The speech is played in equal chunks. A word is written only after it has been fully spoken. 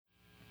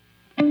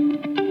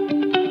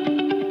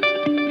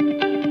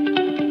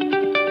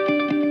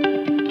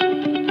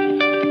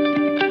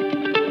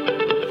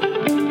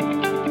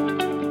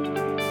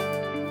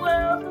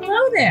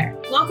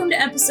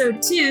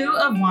episode 2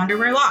 of Wander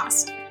Where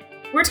Lost.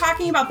 We're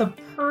talking about the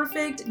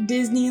perfect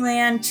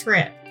Disneyland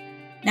trip.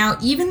 Now,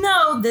 even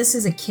though this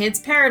is a kid's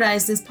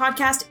paradise, this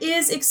podcast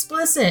is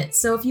explicit,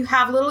 so if you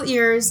have little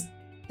ears,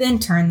 then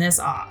turn this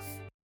off.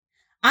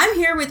 I'm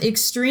here with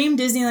extreme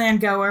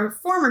Disneyland goer,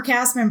 former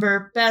cast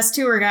member, best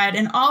tour guide,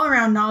 and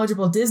all-around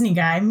knowledgeable Disney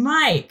guy,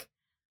 Mike.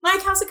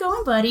 Mike, how's it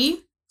going,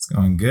 buddy? It's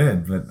going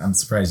good, but I'm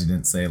surprised you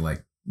didn't say,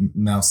 like,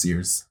 mouse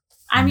ears.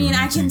 I mean,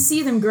 I can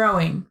see them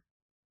growing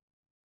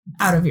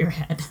out of your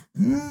head.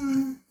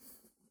 I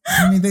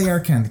mean, they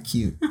are kind of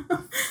cute.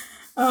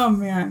 Oh,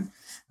 man.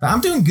 But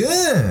I'm doing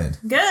good.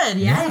 Good.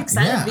 Yeah,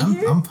 excited to be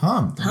here. I'm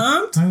pumped.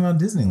 Pumped? I'm talking about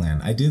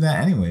Disneyland. I do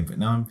that anyway, but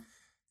now I'm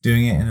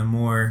doing it in a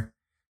more...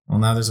 Well,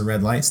 now there's a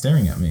red light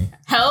staring at me.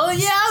 Hell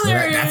yeah, So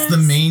there is. that's the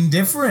main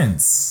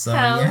difference. So,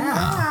 Hell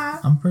yeah,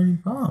 I'm pretty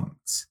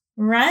pumped.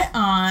 Right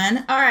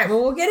on. All right,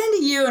 well, we'll get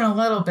into you in a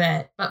little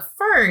bit. But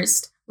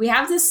first, we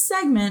have this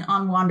segment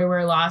on Wander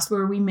Where Lost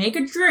where we make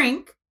a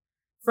drink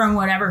from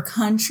whatever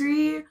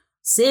country,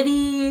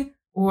 city,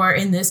 or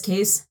in this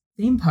case,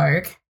 theme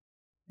park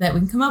that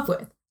we can come up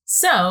with.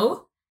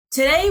 So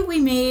today we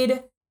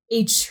made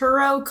a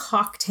churro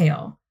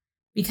cocktail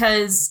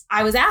because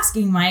I was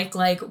asking Mike,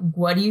 like,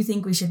 what do you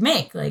think we should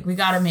make? Like, we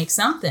got to make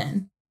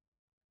something.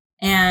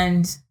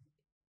 And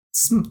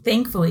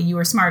thankfully, you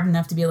were smart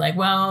enough to be like,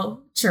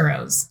 well,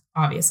 churros,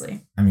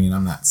 obviously. I mean,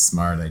 I'm not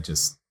smart. I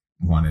just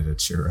wanted a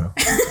churro.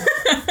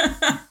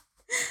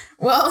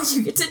 Well,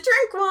 you get to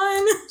drink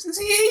one.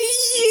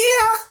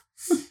 Yeah.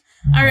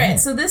 All right.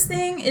 So this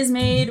thing is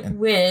made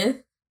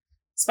with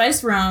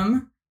spiced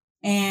rum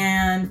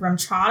and rum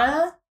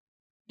chata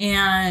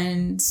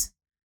and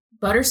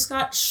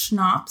butterscotch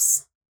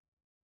schnapps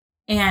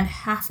and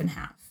half and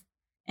half.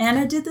 And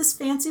I did this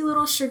fancy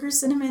little sugar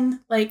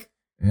cinnamon, like,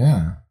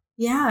 Yeah.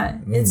 yeah,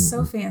 Ooh, it's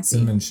so fancy.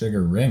 Cinnamon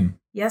sugar rim.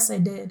 Yes, I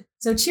did.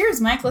 So cheers,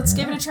 Mike. Let's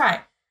give it a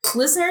try.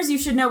 Listeners, you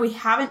should know we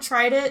haven't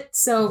tried it.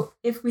 So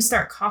if we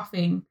start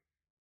coughing,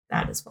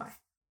 that is why.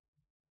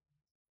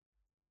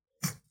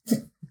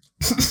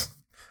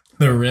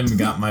 The rim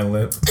got my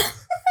lip.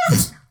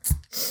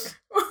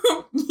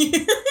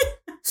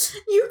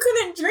 You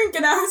couldn't drink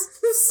and I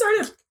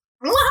started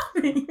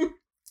laughing.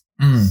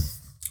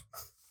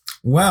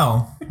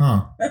 Well,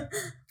 huh.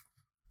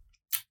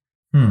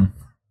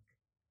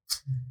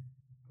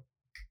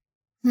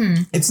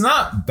 It's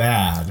not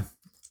bad.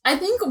 I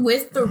think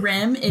with the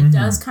rim, it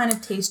does kind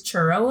of taste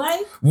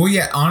churro-like. Well,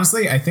 yeah,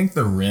 honestly, I think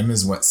the rim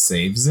is what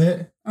saves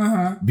it.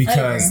 Uh-huh.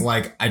 Because,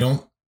 I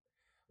don't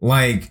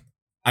like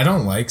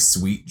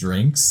sweet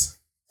drinks.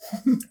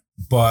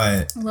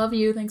 But... Love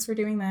you. Thanks for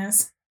doing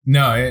this.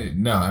 No,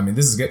 I mean,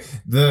 this is good.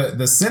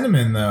 The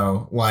cinnamon,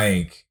 though,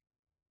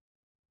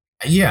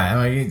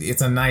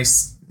 it's a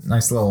nice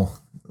little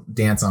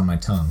dance on my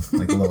tongue,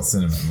 like a little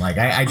cinnamon. Like,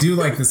 I do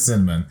like the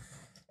cinnamon,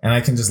 and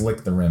I can just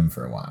lick the rim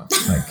for a while.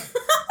 Like,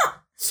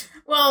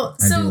 well,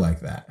 I do like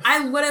that.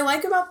 What I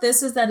like about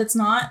this is that it's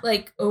not,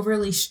 like,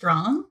 overly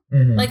strong.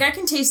 Mm-hmm. Like, I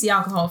can taste the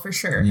alcohol for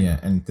sure. Yeah,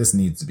 and this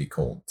needs to be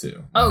cold,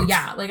 too. Oh,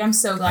 yeah. Like, I'm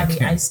so glad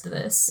we iced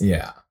this.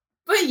 Yeah.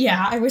 But,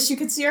 yeah, I wish you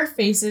could see our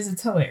faces.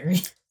 It's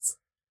hilarious.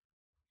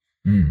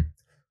 I'm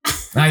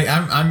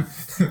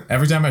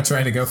every time I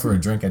try to go for a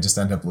drink, I just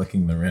end up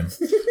licking the rim.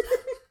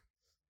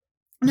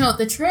 No,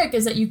 the trick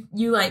is that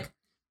you like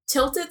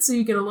tilt it so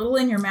you get a little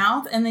in your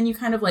mouth, and then you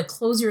kind of like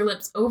close your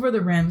lips over the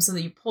rim so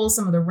that you pull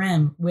some of the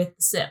rim with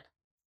the sip.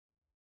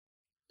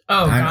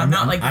 Oh God,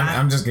 not like that.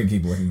 I'm just gonna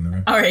keep licking the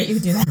rim. All right, you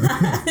do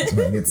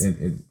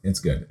that. It's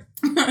good.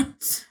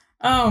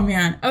 Oh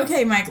man.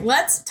 Okay, Mike,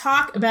 let's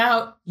talk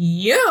about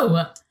you.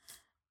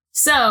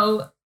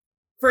 So,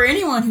 for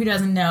anyone who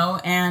doesn't know,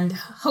 and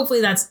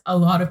hopefully that's a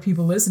lot of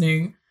people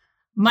listening,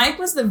 Mike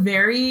was the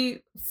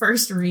very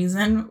first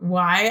reason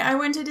why I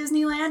went to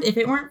Disneyland. If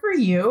it weren't for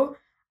you,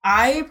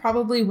 I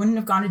probably wouldn't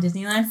have gone to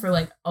Disneyland for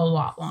like a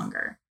lot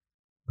longer.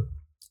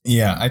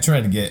 Yeah, I try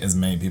to get as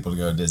many people to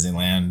go to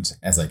Disneyland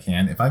as I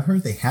can. If I've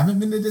heard they haven't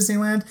been to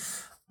Disneyland,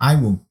 I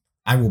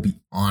will be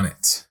on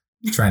it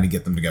trying to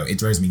get them to go. It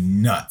drives me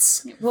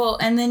nuts. Well,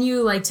 and then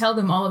you like tell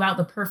them all about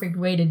the perfect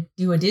way to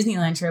do a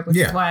Disneyland trip, which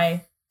is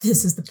why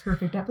this is the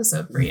perfect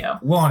episode for you.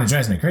 Well, and it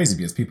drives me crazy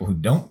because people who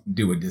don't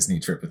do a Disney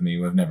trip with me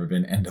who have never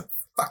been end up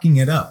fucking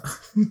it up.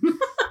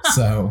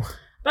 So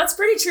that's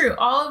pretty true.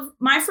 All of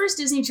my first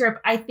Disney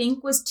trip, I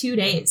think, was 2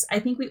 days. I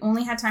think we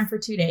only had time for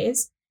 2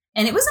 days,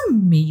 and it was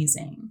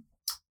amazing.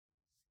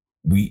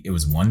 It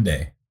was 1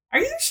 day. Are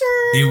you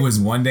sure? It was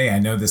 1 day. I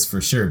know this for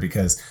sure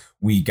because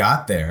we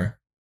got there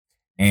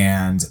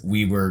and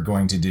we were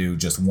going to do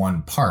just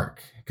one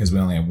park because we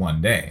only had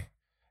 1 day.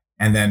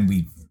 And then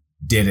we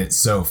did it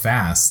so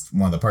fast,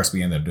 one of the parks,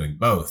 we ended up doing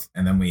both.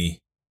 And then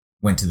we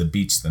went to the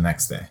beach the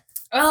next day.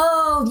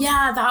 Oh,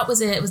 yeah, that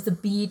was it. It was the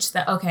beach.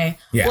 Okay.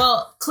 Yeah.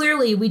 Well,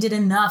 clearly we did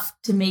enough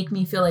to make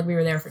me feel like we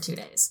were there for 2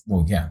 days.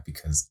 Well, yeah,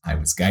 because I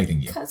was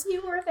guiding you. Because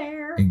you were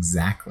there.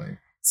 Exactly.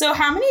 So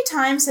how many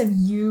times have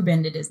you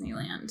been to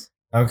Disneyland?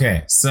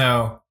 Okay,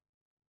 so...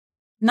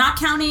 Not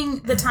counting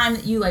the time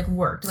that you like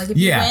worked. Like if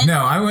yeah, you went,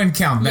 no, I wouldn't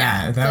count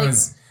that. Yeah, that like,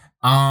 was...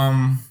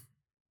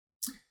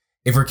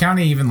 if we're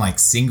counting even like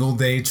single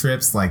day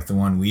trips like the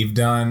one we've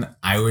done,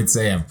 I would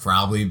say I've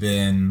probably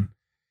been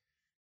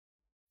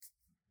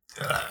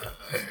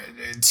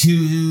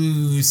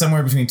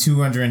somewhere between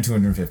 200 and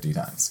 250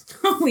 times.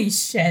 Holy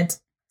shit.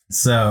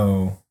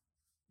 So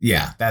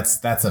yeah,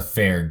 that's a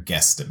fair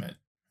guesstimate.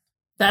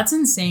 That's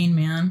insane,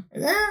 man.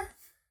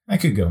 I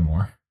could go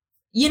more.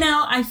 You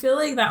know, I feel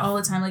like that all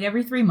the time. Like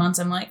every 3 months,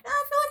 I'm like,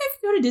 I feel like I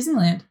could go to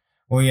Disneyland.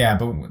 Well, yeah,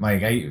 but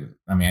like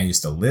I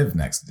used to live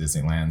next to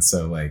Disneyland,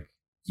 so like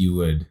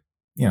you'd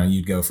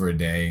go for a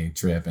day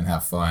trip and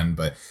have fun,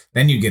 but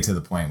then you'd get to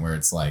the point where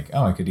it's like,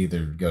 oh, I could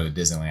either go to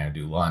Disneyland or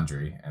do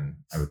laundry, and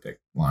I would pick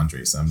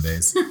laundry some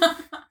days.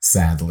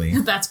 Sadly.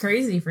 That's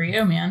crazy for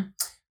you, man.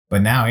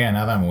 But now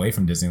that I'm away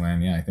from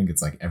Disneyland, I think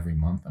it's like every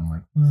month I'm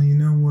like, well, you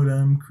know what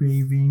I'm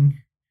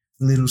craving?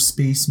 A little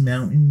Space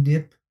Mountain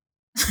dip.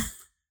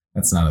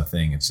 That's not a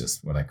thing. It's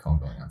just what I call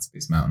going on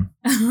Space Mountain.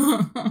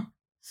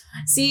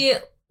 See,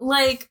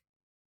 like,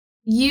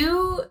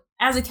 you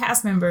as a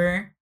cast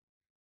member,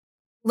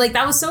 like,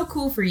 that was so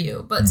cool for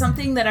you. But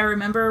something that I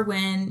remember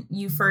when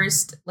you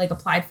first, like,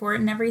 applied for it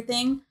and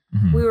everything,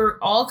 we were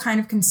all kind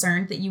of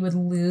concerned that you would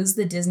lose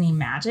the Disney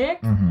magic.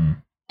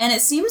 And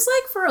it seems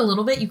like for a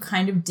little bit you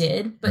kind of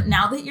did. But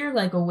now that you're,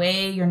 like,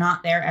 away, you're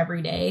not there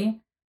every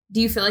day,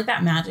 do you feel like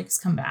that magic has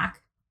come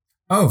back?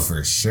 Oh,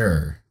 for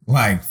sure.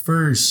 Like,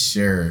 for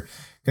sure.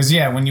 Because,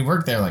 when you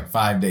work there like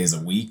 5 days a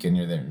week and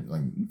you're there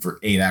like for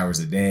 8 hours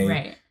a day,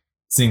 right,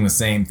 seeing the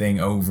same thing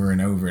over and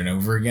over and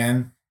over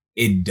again,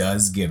 it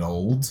does get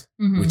old,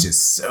 which is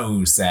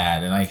so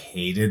sad. And I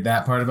hated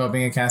that part about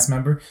being a cast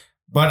member.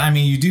 But, I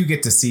mean, you do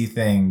get to see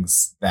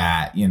things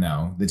that,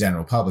 the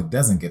general public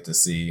doesn't get to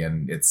see.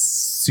 And it's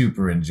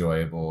super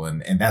enjoyable.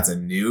 And that's a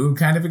new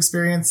kind of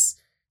experience.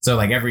 So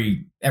like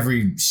every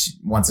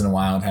once in a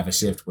while I'd have a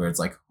shift where it's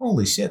like,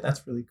 holy shit,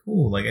 that's really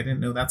cool. Like I didn't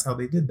know that's how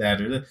they did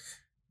that,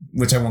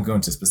 which I won't go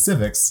into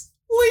specifics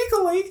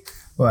legally.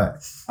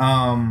 But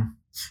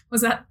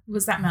was that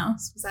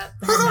Mouse? Was that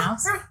the head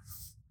mouse?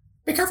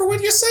 Be careful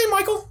what you say,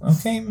 Michael.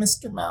 Okay,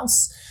 Mr.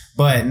 Mouse.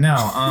 But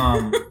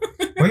no,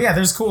 well, yeah,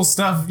 there's cool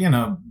stuff,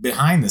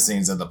 behind the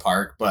scenes of the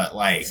park. But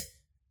like,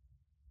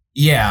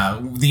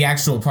 yeah, the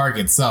actual park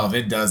itself,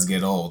 it does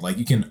get old. Like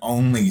you can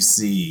only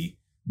see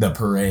the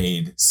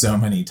parade so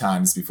many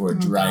times before it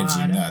drives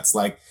you nuts.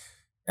 Like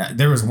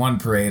there was one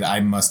parade I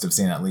must have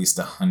seen at least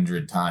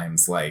 100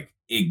 times. Like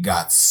it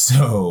got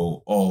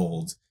so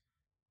old.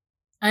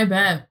 I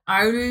bet.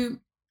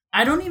 I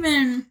don't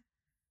even,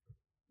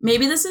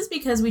 maybe this is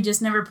because we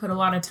just never put a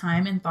lot of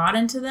time and thought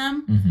into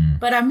them,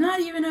 but I'm not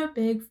even a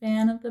big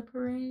fan of the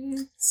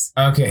parades.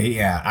 Okay.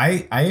 Yeah,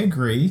 I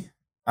agree.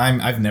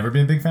 I've never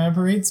been a big fan of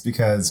parades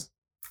because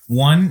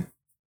one,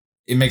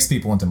 it makes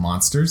people into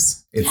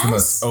monsters. It's the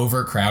most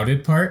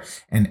overcrowded part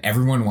and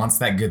everyone wants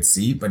that good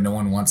seat, but no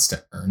one wants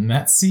to earn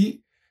that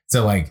seat.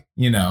 So like,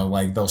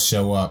 like they'll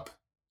show up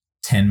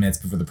 10 minutes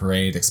before the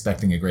parade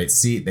expecting a great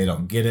seat. They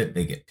don't get it.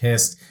 They get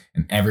pissed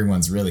and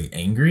everyone's really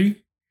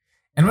angry.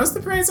 And most of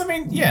the parades, I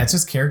mean, yeah, it's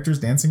just characters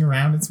dancing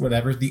around. It's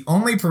whatever. The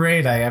only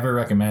parade I ever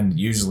recommend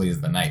usually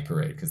is the night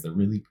parade because they're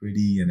really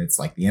pretty and it's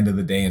like the end of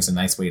the day. And it's a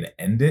nice way to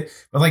end it.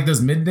 But like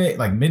those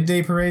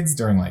midday parades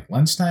during like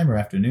lunchtime or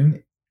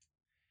afternoon,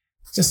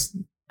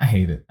 I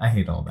hate it. I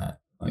hate all that.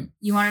 Like,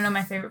 you want to know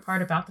my favorite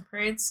part about the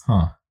parades?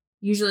 Huh.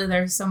 Usually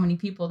there's so many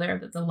people there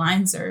that the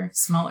lines are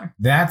smaller.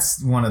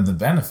 That's one of the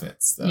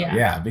benefits though.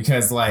 Yeah,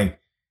 because like,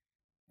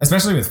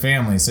 especially with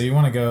family. So you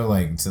want to go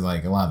like to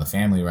like a lot of the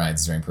family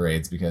rides during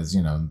parades because,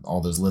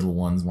 all those little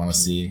ones want to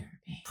see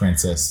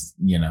Princess,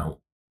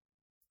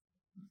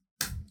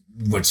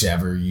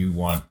 whichever you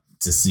want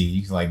to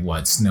see, like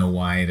what, Snow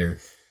White or...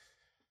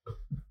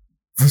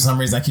 For some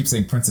reason, I keep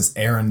saying Princess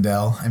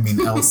Arendelle. I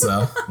mean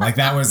Elsa. Like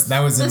that was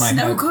in my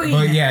Snow head. Queen.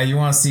 But yeah, you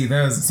want to see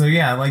those. So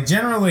yeah, like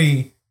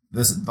generally,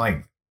 this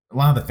like a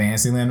lot of the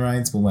Fantasyland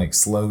rides will like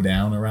slow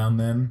down around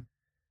then.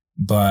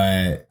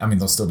 But I mean,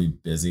 they'll still be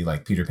busy.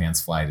 Like Peter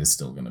Pan's Flight is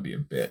still going to be a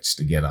bitch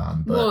to get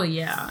on. But, well,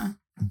 yeah.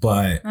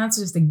 But that's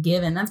just a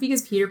given. That's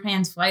because Peter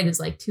Pan's Flight is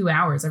like 2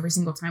 hours every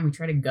single time we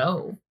try to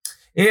go.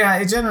 Yeah,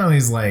 it generally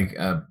is like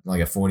a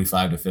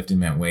 45 to 50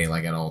 minute wait,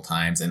 like at all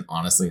times. And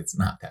honestly, it's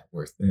not that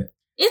worth it.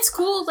 It's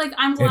cool. Like,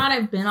 I'm glad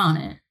I've been on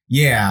it.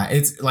 Yeah,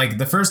 it's like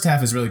the first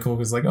half is really cool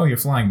because like, oh, you're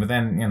flying. But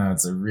then,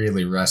 it's a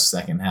really rushed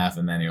second half.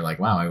 And then you're like,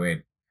 wow, I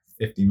waited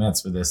 50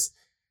 minutes for this.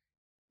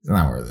 It's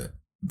not worth it.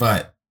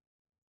 But,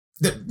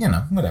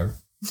 whatever.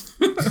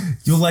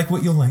 You'll like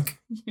what you'll like.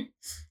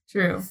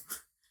 True.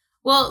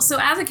 Well, so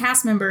as a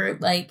cast member,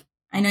 like,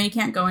 I know you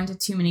can't go into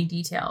too many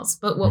details,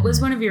 but what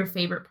was one of your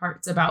favorite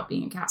parts about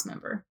being a cast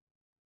member?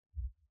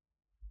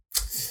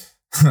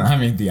 I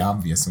mean, the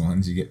obvious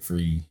ones. You get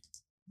free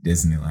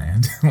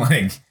Disneyland.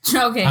 Like,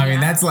 okay, I mean,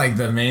 that's like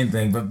the main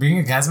thing. But being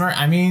a cast member,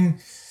 I mean,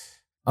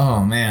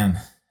 oh man,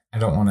 I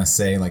don't want to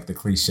say like the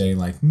cliche,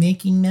 like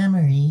making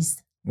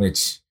memories,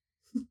 which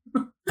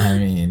I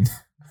mean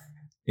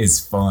is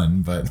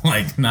fun, but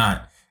like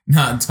not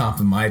top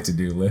of my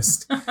to-do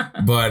list.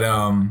 But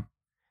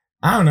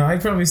I don't know.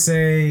 I'd probably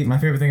say my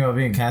favorite thing about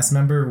being a cast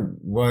member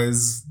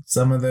was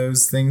some of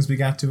those things we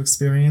got to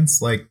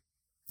experience. Like,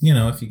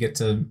 if you get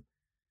to,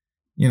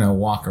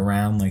 walk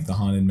around like the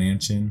Haunted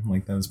Mansion,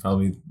 like that was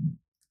probably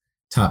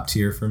top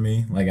tier for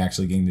me. Like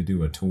actually getting to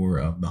do a tour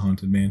of the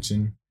Haunted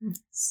Mansion,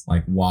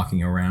 like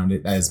walking around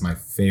it. That is my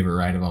favorite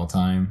ride of all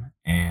time.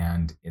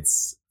 And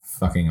it's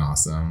fucking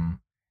awesome.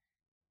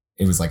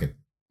 It was like a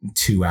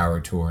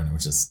 2-hour tour and it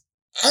was just,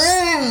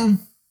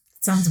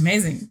 sounds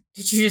amazing.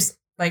 Did you just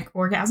like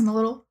orgasm a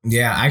little?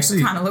 Yeah,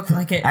 actually kind of looked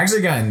like it. I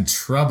actually got in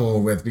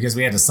trouble because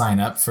we had to sign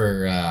up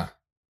for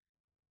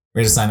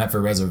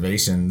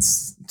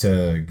reservations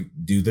to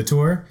do the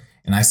tour,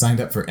 and I signed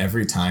up for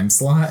every time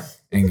slot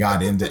and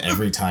got into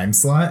every time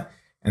slot,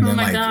 and then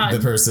the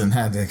person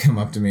had to come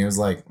up to me and was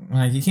like,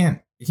 you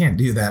can't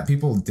do that.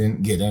 People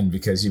didn't get in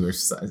because you were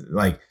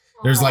like,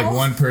 there's like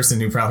one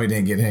person who probably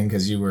didn't get in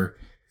because you were,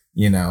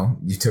 you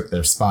took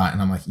their spot,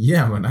 and I'm like,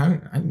 yeah, but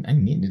I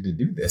needed to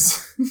do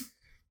this.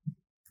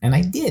 And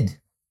I did.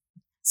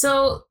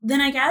 So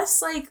then I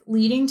guess like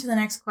leading to the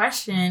next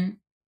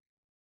question,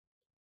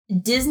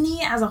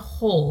 Disney as a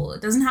whole,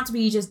 it doesn't have to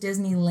be just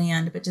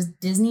Disneyland, but just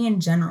Disney in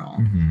general.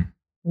 Mm-hmm.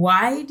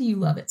 Why do you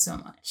love it so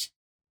much?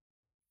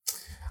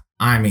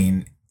 I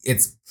mean,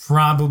 it's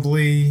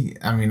probably,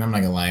 I'm not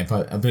going to lie,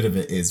 but a bit of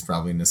it is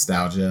probably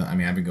nostalgia. I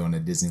mean, I've been going to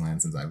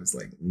Disneyland since I was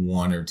like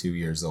 1 or 2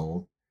 years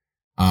old.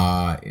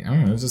 I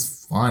don't know, it's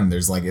just fun.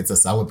 There's like, it's a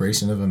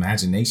celebration of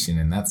imagination,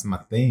 and that's my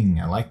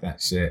thing. I like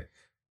that shit.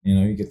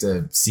 You get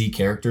to see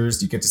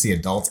characters, you get to see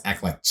adults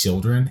act like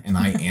children, and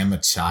I am a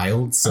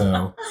child,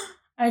 so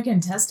I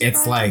can testify.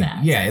 It's like, to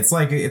that. Yeah, it's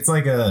like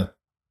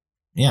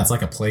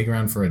a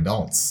playground for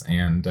adults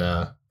and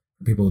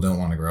people who don't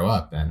want to grow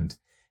up, and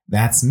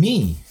that's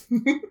me.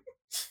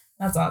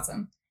 That's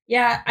awesome.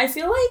 Yeah, I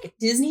feel like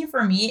Disney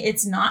for me,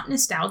 it's not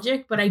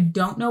nostalgic, but I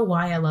don't know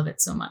why I love it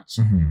so much.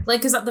 Mm-hmm.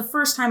 Like, because the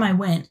first time I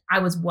went, I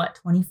was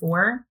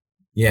 24?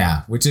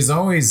 Yeah, which is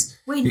always...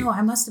 Wait, no,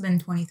 I must have been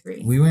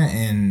 23. We went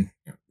in...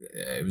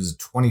 It was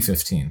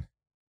 2015.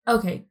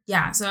 Okay,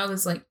 yeah, so I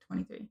was like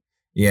 23.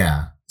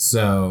 Yeah,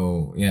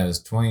 so, yeah, it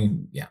was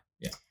 20... Yeah.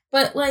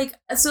 But, like,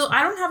 so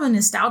I don't have a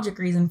nostalgic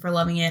reason for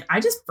loving it.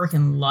 I just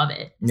freaking love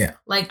it. Yeah.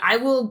 Like, I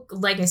will,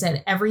 like I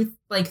said, every,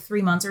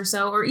 3 months or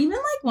so, or even,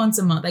 once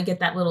a month, I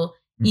get that little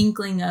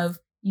inkling of,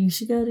 you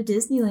should go to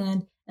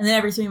Disneyland. And then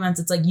every 3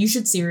 months, it's like, you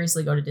should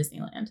seriously go to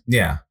Disneyland.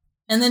 Yeah.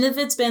 And then if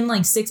it's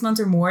been 6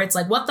 months or more, it's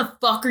like, what the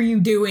fuck are you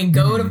doing?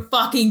 Go to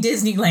fucking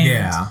Disneyland.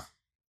 Yeah.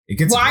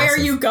 Why are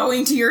you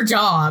going to your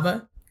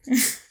job?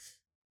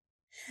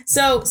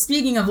 So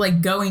speaking of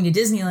going to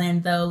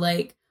Disneyland, though,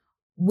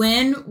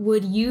 when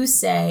would you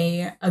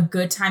say a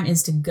good time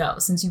is to go?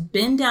 Since you've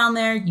been down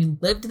there, you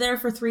lived there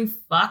for 3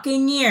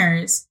 fucking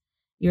years.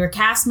 You're a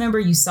cast member.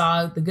 You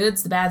saw the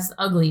goods, the bads, the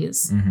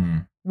uglies. Mm-hmm.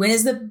 When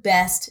is the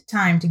best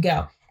time to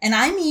go? And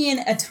I mean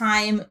a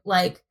time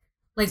like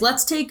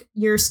let's take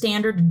your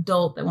standard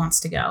adult that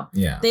wants to go.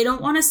 Yeah. They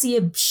don't want to see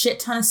a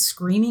shit ton of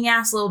screaming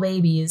ass little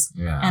babies.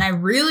 Yeah. And I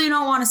really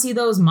don't want to see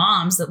those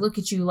moms that look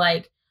at you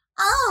like,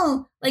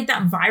 oh, like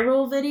that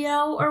viral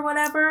video or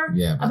whatever.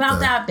 Yeah. About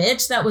that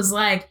bitch that was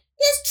like,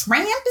 this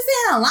tramp is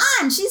in a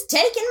line. She's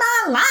taking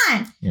my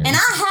line. Yeah, and I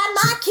had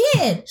my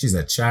kid. She's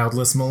a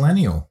childless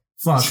millennial.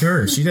 Fuck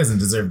her. She doesn't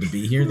deserve to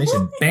be here. They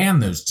should ban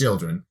those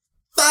children.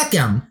 Fuck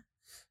them.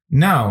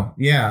 No.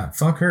 Yeah.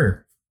 Fuck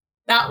her.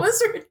 That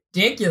was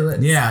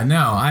ridiculous. Yeah.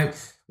 No.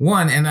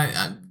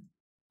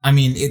 I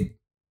mean,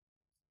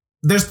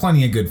 there's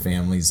plenty of good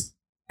families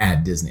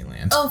at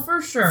Disneyland. Oh,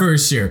 for sure. For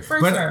sure.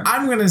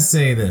 I'm going to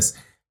say this.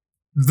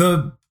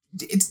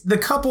 It's the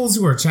couples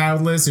who are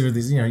childless, who are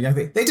these,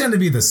 they tend to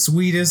be the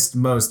sweetest,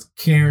 most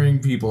caring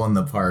people in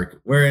the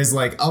park. Whereas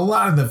a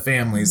lot of the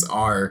families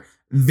are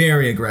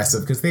very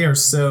aggressive because they are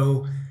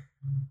so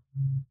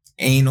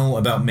anal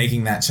about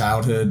making that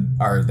childhood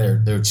or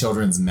their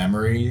children's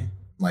memory.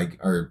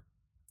 They're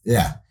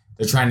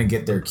trying to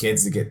get their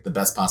kids to get the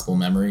best possible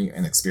memory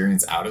and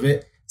experience out of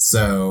it.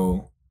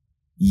 So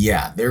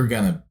yeah,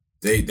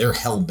 they're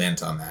hell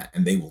bent on that,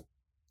 and they'll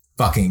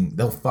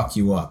fuck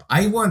you up.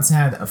 I once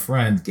had a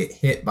friend get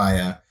hit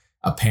by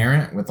a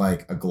parent with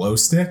a glow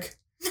stick.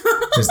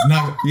 Just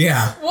not,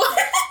 yeah. What?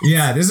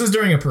 Yeah, this was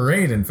during a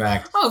parade, in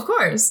fact. Oh, of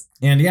course.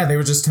 And yeah, they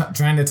were just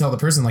trying to tell the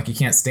person you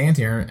can't stand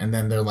here, and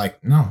then they're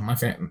like, no,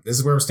 this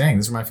is where we're staying.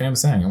 This is where my family's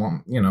staying. I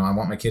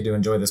want my kid to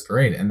enjoy this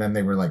parade. And then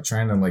they were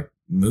trying to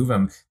move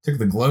him, took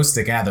the glow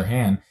stick out of their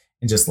hand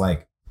and just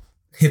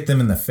hit them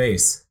in the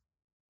face.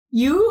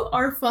 You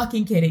are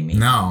fucking kidding me.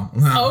 No.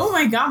 Oh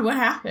my God, what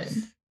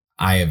happened?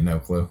 I have no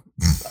clue.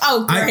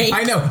 Oh, great.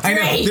 I know.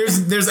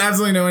 There's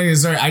absolutely no way to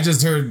start. I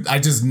just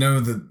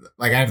know that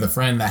I have the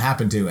friend that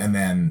happened to, and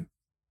then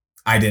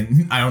I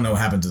don't know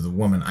what happened to the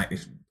woman.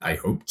 I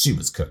hope she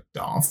was cooked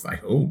off. I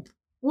hope.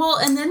 Well,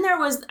 and then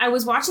I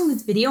was watching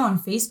this video on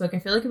Facebook. I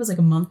feel like it was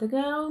a month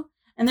ago.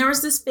 And there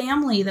was this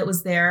family that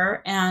was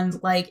there, and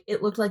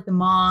it looked like the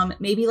mom,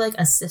 maybe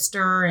a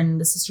sister and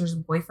the sister's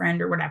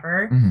boyfriend or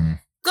whatever,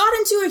 got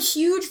into a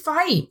huge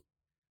fight.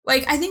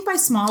 I think by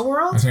Small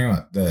World. I'm talking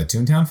about the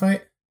Toontown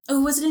fight?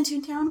 Oh, was it in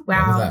Toontown? What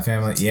Wow. was that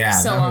family? Yeah.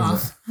 So that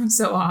was off. I'm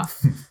so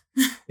off.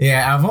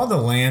 Yeah, of all the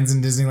lands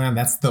in Disneyland,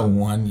 that's the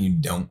one you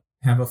don't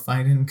have a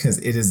fight in because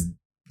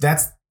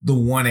that's the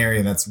one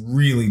area that's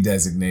really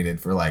designated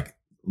for like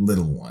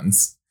little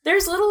ones.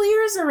 There's little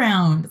ears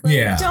around. Like,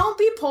 Yeah. Don't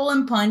be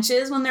pulling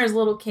punches when there's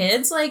little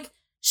kids. Like,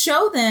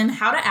 show them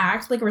how to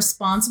act like a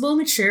responsible,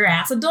 mature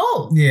ass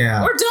adult.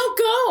 Yeah. Or don't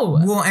go.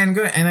 Well, and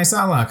I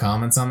saw a lot of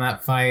comments on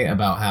that fight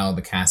about how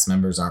the cast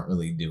members aren't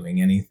really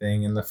doing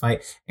anything in the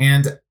fight.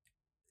 And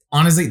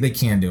honestly, they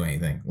can't do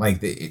anything. Like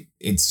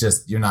it's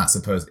just you're not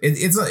supposed.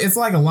 It's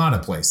like a lot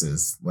of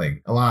places,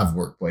 like a lot of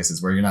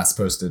workplaces where you're not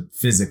supposed to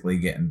physically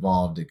get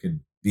involved. It could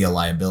be a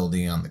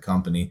liability on the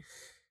company,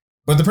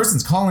 but the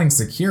person's calling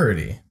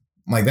security.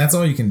 Like that's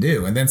all you can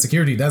do, and then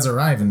security does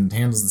arrive and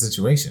handles the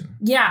situation.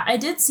 Yeah, I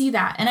did see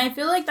that, and I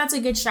feel like that's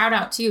a good shout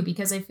out too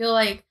because I feel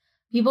like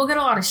people get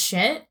a lot of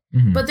shit.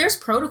 Mhm. But there's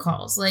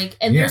protocols,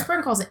 there's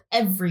protocols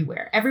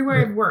everywhere. Everywhere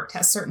I've worked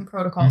has certain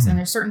protocols, and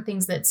there's certain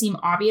things that seem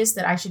obvious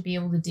that I should be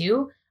able to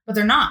do, but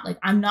they're not. Like,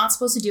 I'm not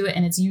supposed to do it,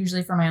 and it's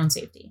usually for my own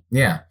safety.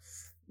 Yeah,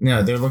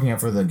 no, they're looking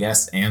out for the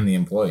guests and the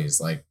employees,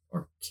 like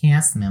or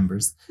cast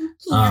members.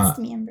 Cast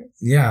members.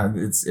 Yeah,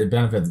 it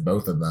benefits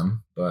both of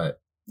them,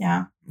 but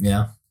Yeah.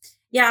 yeah,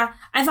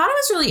 I thought it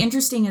was really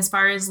interesting as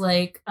far as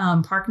like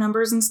park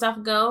numbers and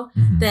stuff go,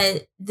 Mhm.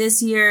 that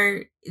this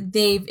year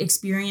they've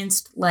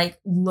experienced like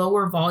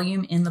lower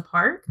volume in the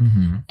park.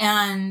 Mhm.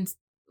 And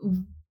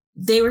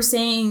they were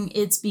saying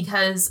it's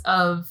because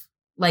of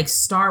like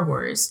Star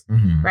Wars,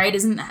 Mhm. right?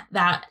 Isn't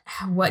that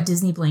what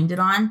Disney blamed it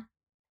on?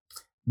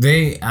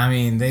 They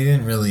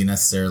didn't really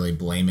necessarily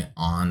blame it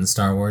on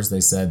Star Wars. They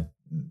said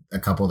a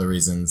couple of the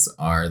reasons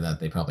are that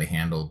they probably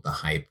handled the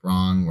hype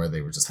wrong, where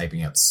they were just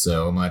hyping up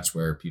so much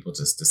where people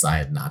just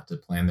decided not to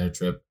plan their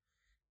trip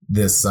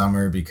this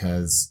summer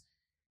because,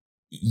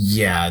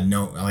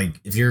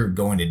 like if you're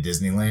going to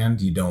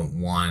Disneyland, you don't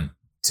want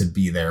to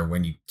be there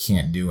when you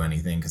can't do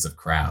anything because of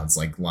crowds,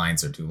 like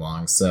lines are too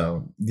long.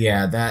 So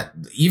yeah, that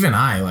even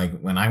like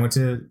when I went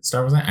to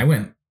Star Wars Land, I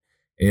went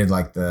in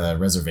like the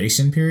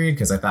reservation period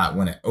because I thought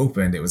when it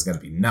opened, it was going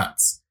to be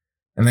nuts.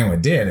 And then when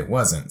it did, it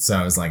wasn't. So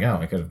I was like, oh,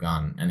 I could have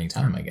gone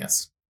anytime, I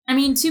guess. I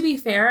mean, to be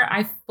fair,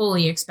 I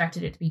fully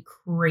expected it to be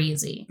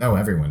crazy. Oh,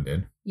 everyone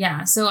did.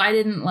 Yeah. So I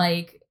didn't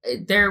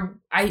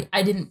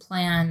I didn't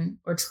plan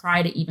or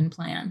try to even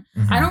plan.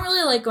 Mhm. I don't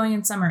really like going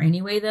in summer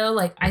anyway, though.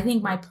 Like, I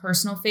think my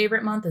personal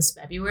favorite month is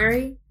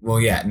February.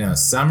 Well, yeah, no,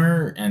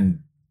 summer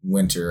and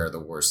winter are the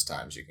worst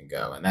times you can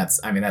go. And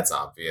that's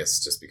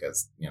obvious just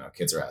because,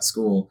 kids are at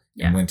school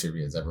in winter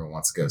because everyone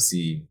wants to go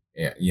see,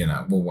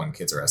 when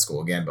kids are at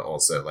school again, but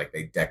also like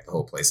they deck the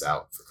whole place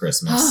out for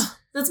Christmas.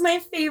 That's my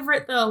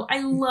favorite, though.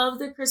 I love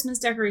the Christmas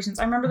decorations.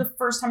 I remember the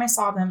first time I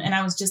saw them and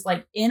I was just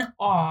like in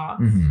awe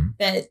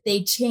that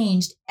they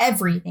changed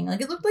everything.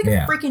 Like, it looked like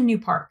a freaking new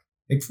park.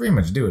 They pretty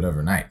much do it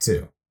overnight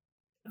too.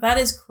 That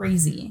is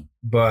crazy.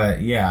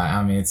 But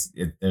yeah,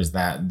 there's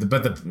that.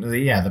 But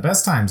the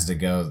best times to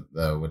go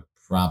though would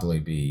probably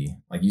be,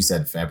 like you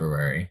said,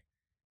 February.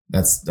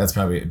 That's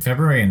probably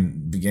February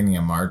and beginning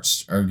of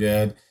March are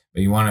good,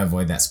 but you want to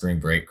avoid that spring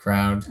break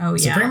crowd. Oh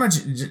yeah. So pretty much,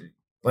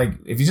 like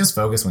if you just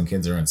focus when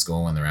kids are in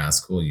school, when they're out of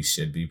school, you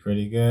should be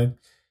pretty good.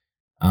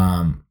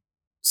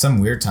 Some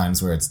weird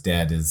times where it's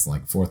dead is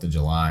like 4th of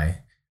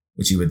July,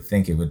 which you would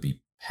think it would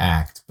be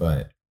packed,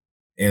 but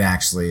it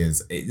actually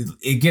is.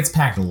 It gets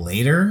packed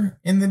later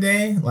in the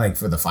day, like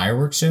for the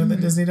fireworks show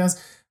that Disney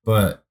does.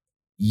 But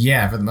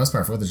yeah, for the most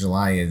part, 4th of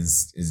July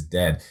is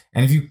dead.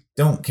 And if you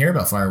don't care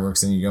about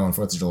fireworks and you go on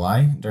 4th of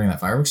July during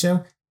that fireworks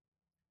show,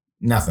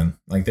 nothing.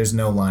 Like there's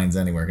no lines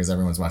anywhere because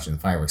everyone's watching the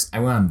fireworks. I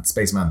went on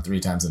Space Mountain 3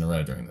 times in a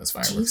row during those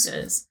fireworks.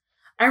 Jesus.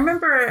 I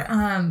remember,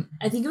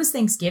 I think it was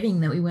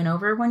Thanksgiving that we went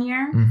over one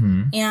year,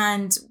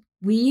 and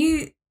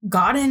we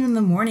got in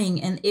the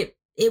morning, and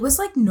it was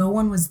like no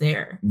one was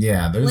there.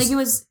 Yeah, like it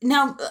was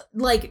now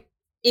like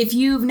if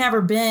you've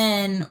never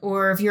been,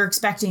 or if you're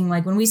expecting,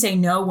 like when we say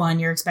no one,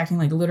 you're expecting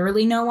like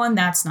literally no one.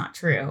 That's not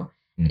true.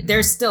 Mm-hmm.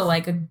 There's still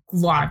like a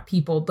lot of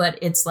people, but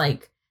it's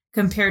like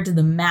compared to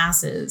the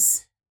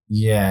masses.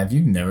 Yeah, if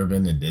you've never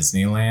been to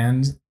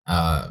Disneyland,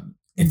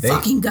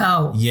 fucking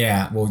go.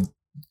 Yeah, well,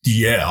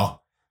 yeah.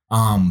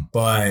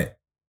 But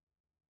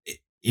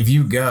if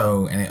you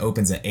go and it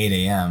opens at 8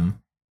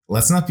 a.m.,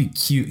 let's not be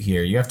cute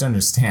here. You have to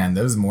understand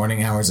those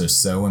morning hours are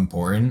so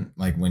important.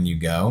 Like when you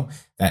go,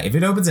 that if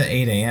it opens at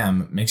 8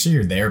 a.m., make sure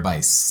you're there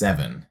by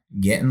 7.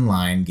 Get in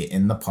line, get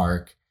in the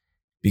park,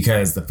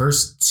 because the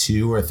first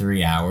 2 or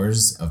 3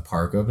 hours of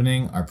park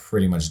opening are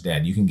pretty much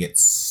dead. You can get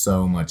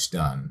so much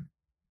done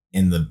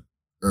in the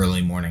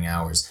early morning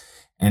hours.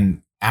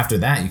 And after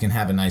that, you can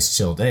have a nice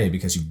chill day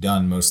because you've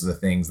done most of the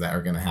things that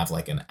are going to have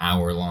like an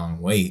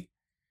hour-long wait.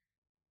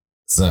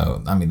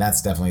 So,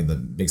 that's definitely the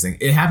big thing.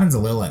 It happens a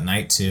little at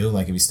night too,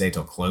 like if you stay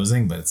till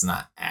closing, but it's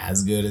not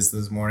as good as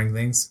those morning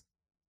things.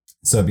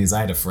 So, because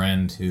I had a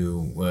friend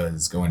who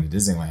was going to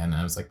Disneyland, and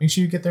I was like, make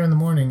sure you get there in the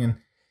morning. And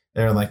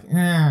they're like,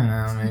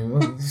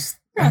 no,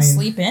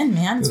 sleep in,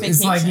 man. It's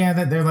vacation. Like, yeah,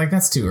 they're like,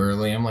 that's too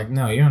early. I'm like,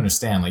 no, you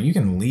understand. Like, you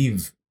can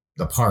leave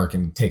the park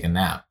and take a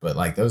nap. But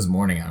like those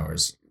morning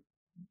hours,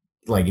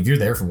 like if you're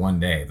there for one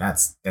day,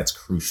 that's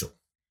crucial.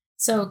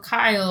 So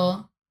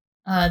Kyle,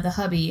 the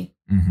hubby,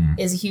 Mm-hmm.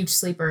 is a huge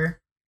sleeper.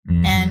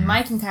 Mm-hmm. And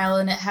Mike and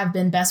Kyle have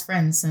been best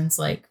friends since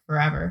like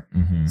forever.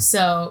 Mm-hmm.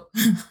 So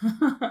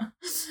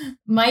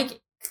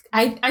Mike,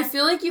 I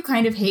feel like you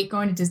kind of hate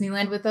going to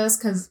Disneyland with us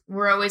because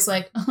we're always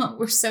like, oh,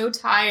 we're so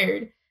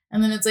tired.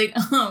 And then it's like,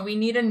 oh, we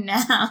need a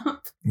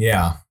nap.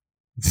 Yeah.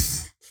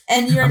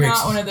 And you're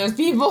not one of those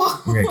people.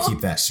 We're going to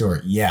keep that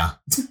short. Yeah.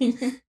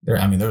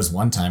 There was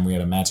one time we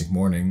had a magic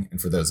morning.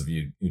 And for those of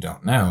you who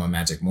don't know, a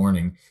magic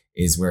morning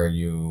is where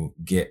you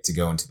get to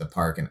go into the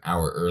park an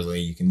hour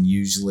early. You can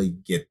usually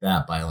get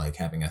that by like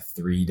having a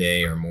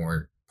 3-day or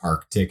more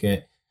park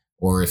ticket,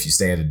 or if you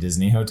stay at a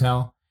Disney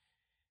hotel.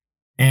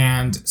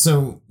 And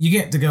so you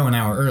get to go an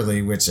hour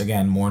early, which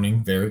again,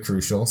 morning, very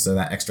crucial. So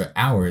that extra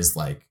hour is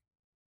like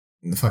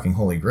the fucking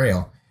holy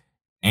grail.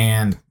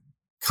 And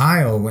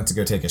Kyle went to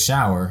go take a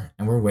shower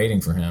and we're waiting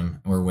for him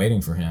and we're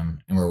waiting for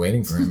him and we're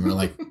waiting for him. We're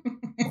like,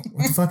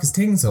 what the fuck is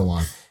taking so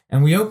long?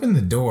 And we opened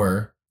the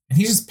door and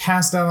he just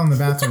passed out on the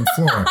bathroom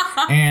floor.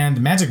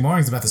 And Magic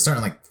Morning's about to start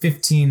in like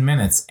 15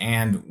 minutes.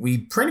 And we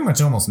pretty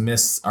much almost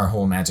missed our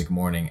whole Magic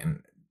Morning.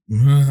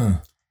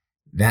 And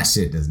that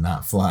shit does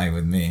not fly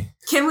with me.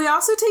 Can we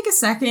also take a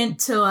second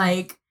to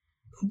like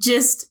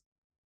just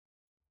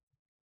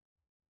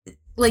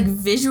like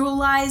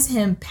visualize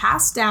him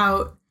passed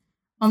out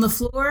on the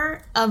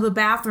floor of the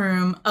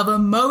bathroom of a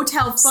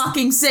Motel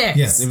fucking 6?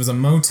 Yes, it was a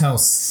Motel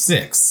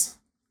 6.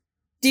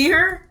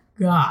 Dear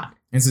God.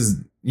 This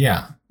is,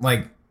 yeah,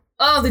 like...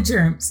 Oh, the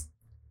germs.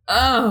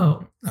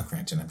 Oh. Now,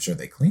 granted, I'm sure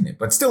they clean it,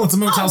 but still, it's a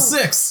Motel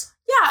 6.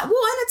 Yeah, well,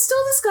 and it's still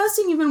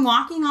disgusting. You've been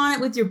walking on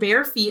it with your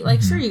bare feet.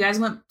 Like, sure, you guys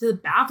went to the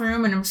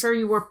bathroom, and I'm sure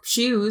you wore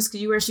shoes,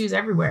 because you wear shoes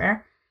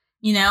everywhere,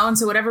 you know? And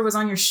so whatever was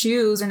on your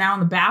shoes are now in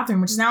the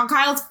bathroom, which is now on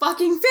Kyle's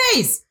fucking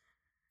face.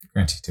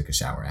 Granted, he took a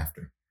shower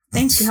after.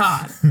 Thank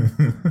God.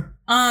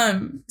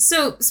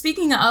 So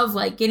speaking of,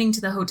 like, getting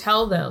to the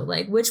hotel, though,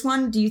 like, which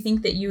one do you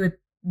think that you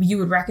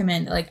would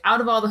recommend, like, out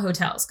of all the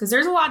hotels? Because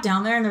there's a lot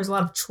down there, and there's a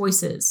lot of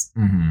choices.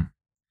 Mm-hmm.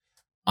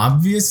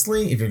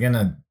 Obviously, if you're going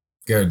to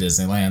go to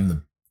Disneyland,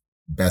 the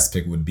best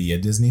pick would be a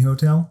Disney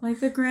hotel. Like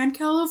the Grand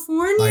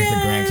Californian. Like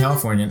the Grand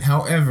Californian.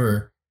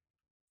 However,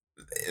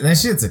 that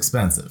shit's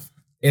expensive.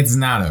 It's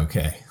not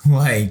okay.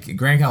 Like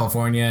Grand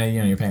California, you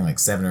know, you're paying like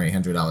 $700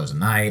 or $800 a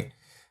night.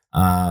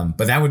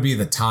 But that would be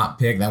the top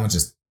pick. That one's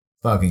just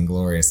fucking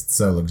glorious. It's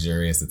so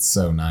luxurious. It's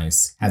so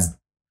nice. Has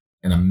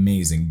an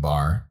amazing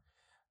bar.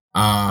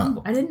 I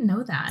didn't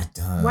know that. It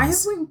does.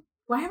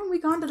 Why haven't we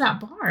gone to that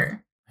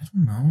bar? I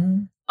don't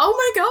know.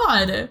 Oh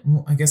my God.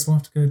 Well, I guess we'll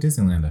have to go to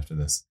Disneyland after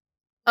this.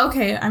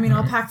 Okay, I mean,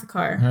 I'll pack the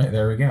car. All right,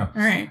 there we go. All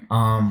right.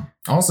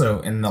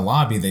 Also, in the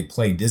lobby, they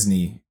play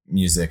Disney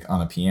music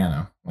on a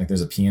piano. Like,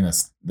 there's a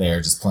pianist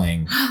there just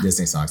playing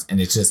Disney songs. And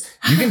it's just,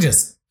 you can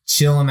just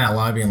chill in that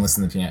lobby and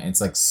listen to the piano.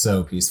 It's, like,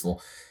 so peaceful.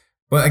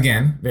 But,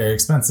 again, very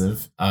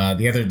expensive.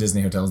 The other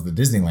Disney hotel is the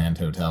Disneyland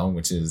Hotel,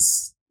 which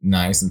is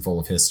nice and full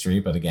of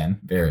history, but, again,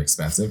 very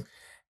expensive.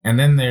 And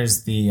then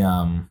there's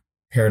the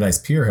Paradise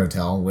Pier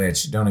Hotel,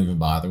 which don't even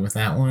bother with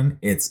that one.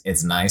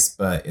 It's nice,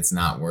 but it's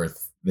not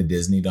worth the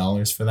Disney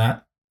dollars for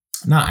that.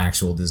 Not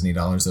actual Disney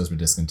dollars. Those were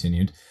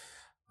discontinued.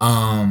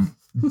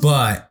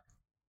 But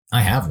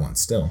I have one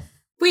still.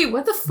 Wait,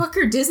 what the fuck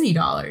are Disney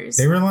dollars?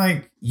 They were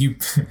like, you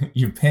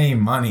pay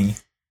money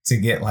to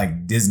get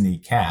like Disney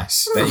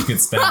cash that you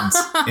could spend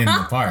in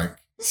the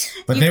park.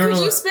 But could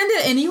you spend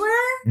it anywhere?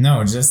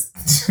 No, just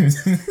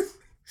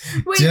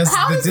Wait, just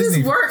how does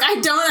Disney. This work? I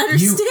don't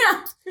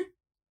understand.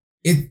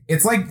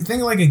 It's like, think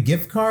of like a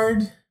gift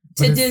card.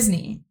 To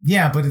Disney.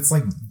 Yeah, but it's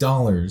like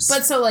dollars.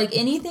 But so like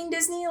anything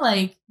Disney,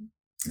 like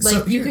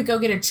so you could go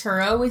get a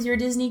churro with your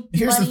Disney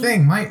Here's money? the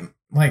thing, my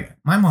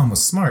mom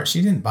was smart.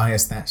 She didn't buy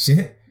us that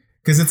shit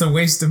because it's a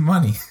waste of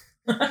money.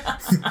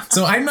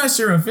 So I'm not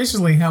sure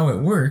officially how it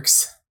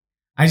works.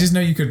 I just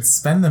know you could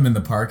spend them in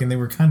the park and they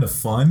were kind of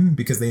fun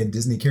because they had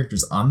Disney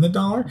characters on the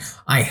dollar.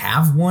 I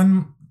have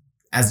one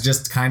as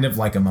just kind of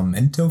like a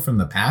memento from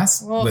the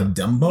past with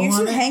Dumbo on it. You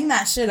should hang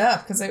that shit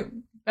up because I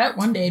bet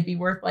one day it'd be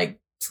worth like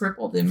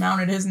triple the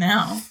amount it is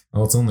now.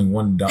 Well, it's only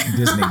 $1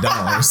 Disney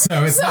dollar,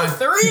 so it's not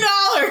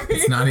 $3.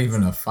 It's not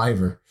even a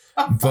 $5.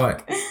 Oh,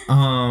 but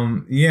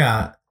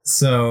yeah.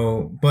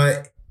 So,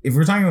 but if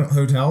we're talking about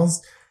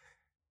hotels,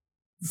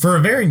 for a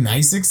very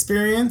nice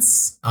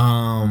experience,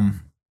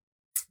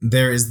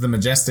 there is the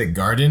Majestic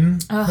Garden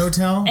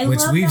Hotel,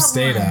 which we've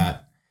stayed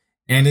at.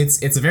 And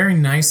it's a very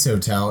nice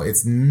hotel.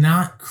 It's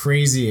not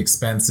crazy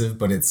expensive,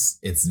 but it's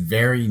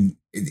very,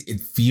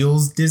 it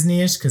feels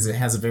Disney-ish because it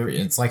has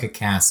it's like a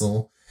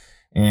castle.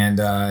 And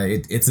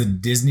it's a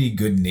Disney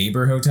Good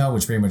Neighbor Hotel,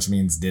 which pretty much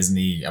means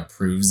Disney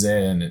approves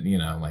it. And, you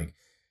know, like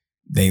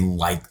they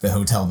like the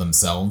hotel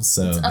themselves.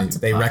 So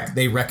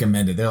they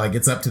recommend it. They're like,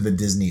 it's up to the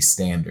Disney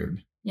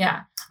standard.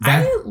 Yeah.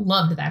 I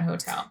loved that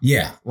hotel.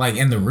 Yeah. Like,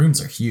 and the rooms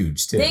are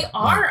huge too. They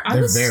are. Like,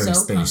 they're very so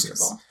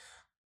spacious.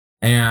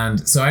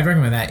 And so I'd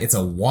recommend that. It's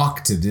a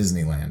walk to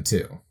Disneyland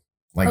too.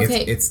 Like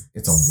Okay. it's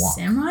a walk.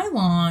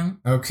 Semi-long.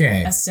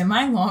 Okay. A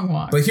semi-long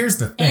walk. But here's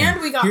the thing.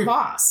 And we got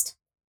lost.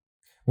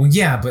 Well,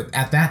 yeah, but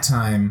at that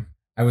time,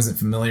 I wasn't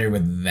familiar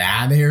with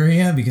that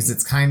area because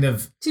it's kind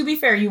of... To be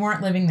fair, you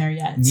weren't living there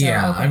yet. So,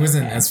 yeah, I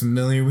wasn't as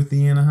familiar with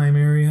the Anaheim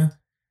area.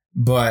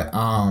 But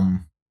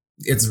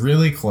it's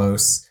really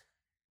close.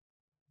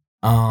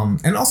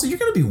 And also, you're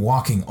going to be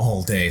walking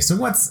all day. So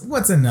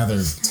what's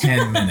another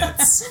 10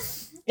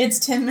 minutes?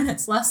 It's 10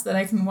 minutes less that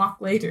I can walk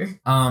later.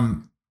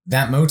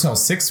 That Motel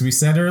 6 we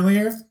said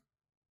earlier.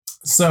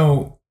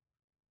 So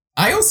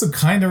I also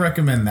kind of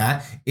recommend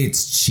that.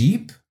 It's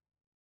cheap,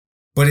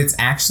 but it's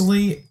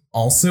actually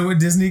also a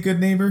Disney Good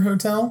Neighbor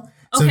hotel.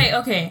 So,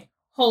 Okay.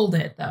 Hold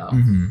it, though.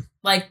 Mm-hmm.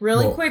 Like,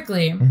 really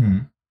quickly. Mm-hmm.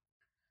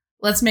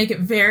 Let's make it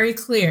very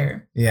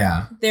clear.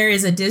 Yeah. There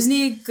is a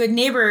Disney Good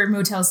Neighbor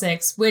Motel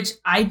 6, which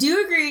I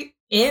do agree.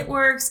 It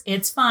works.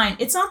 It's fine.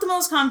 It's not the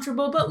most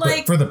comfortable, but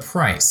like... But for the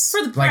price.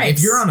 For the price. Like,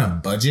 if you're on a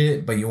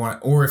budget, but you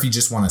want... Or if you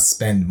just want to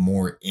spend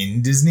more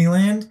in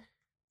Disneyland,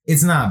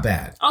 it's not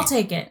bad. I'll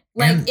take it.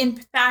 Like, in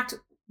fact,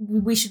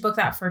 we should book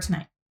that for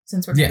tonight.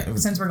 Since we're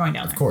going down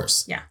there. Of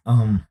course. Yeah.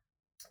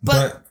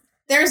 But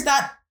there's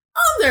that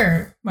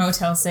other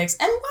Motel 6.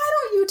 And why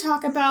don't you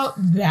talk about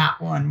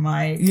that one,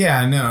 Mike?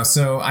 Yeah, no.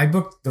 So I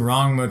booked the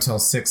wrong Motel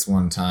 6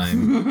 one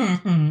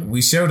time.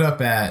 We showed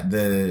up at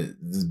the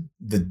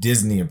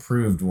Disney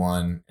approved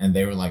one and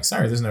they were like,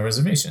 sorry, there's no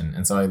reservation.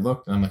 And so I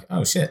looked and I'm like,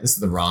 oh shit, this is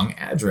the wrong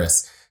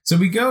address. So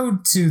we go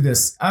to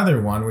this other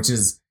one, which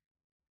is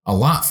a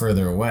lot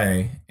further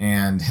away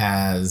and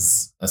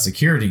has a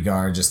security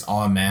guard just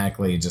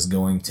automatically just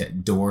going to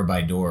door by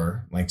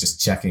door, like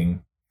just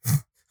checking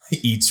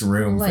each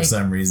room for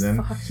some reason.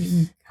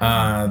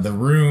 The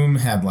room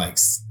had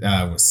was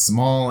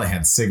small. It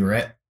had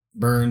cigarette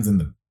burns in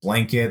the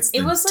blankets.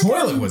 The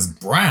toilet was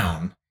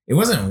brown. It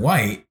wasn't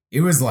white.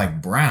 It was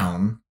like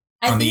brown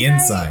on the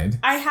inside.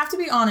 I have to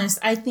be honest.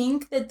 I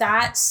think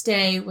that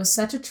stay was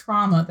such a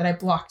trauma that I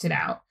blocked it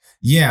out.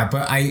 Yeah,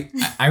 but I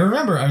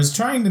remember I was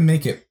trying to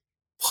make it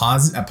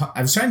positive.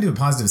 I was trying to do a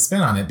positive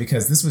spin on it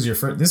because this was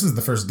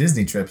the first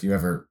Disney trip you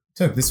ever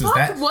took. This was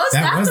that was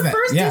the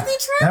first Disney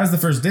trip? That was the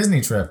first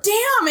Disney trip.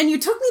 Damn, and you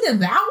took me to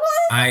that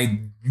one?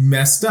 I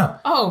messed up.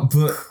 Oh,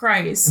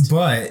 Christ.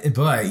 But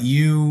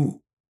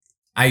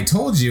I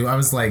told you, I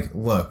was like,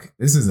 look,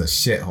 this is a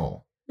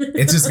shithole.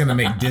 It's just going to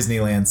make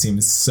Disneyland seem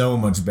so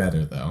much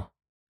better, though.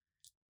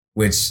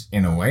 Which,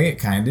 in a way, it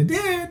kind of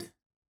did.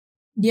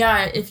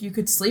 Yeah, if you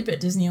could sleep at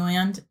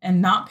Disneyland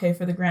and not pay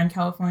for the Grand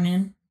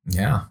Californian.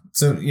 Yeah.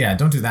 So, yeah,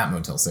 don't do that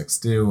Motel 6.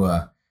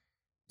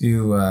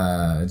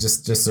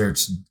 Just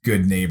search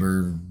Good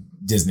Neighbor,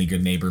 Disney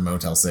Good Neighbor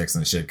Motel 6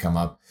 and it should come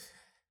up.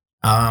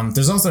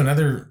 There's also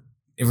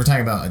if we're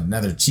talking about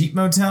another cheap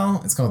motel,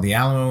 it's called the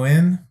Alamo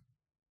Inn.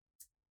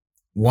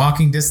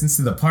 Walking distance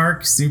to the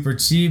park, super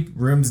cheap,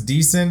 rooms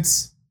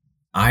decent.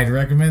 I'd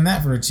recommend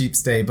that for a cheap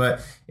stay.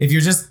 But if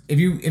you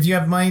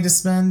have money to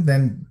spend,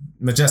 then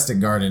Majestic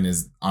Garden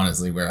is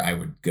honestly where I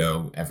would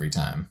go every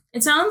time.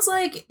 It sounds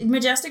like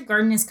Majestic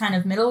Garden is kind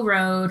of middle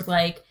road,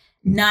 like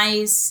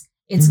nice.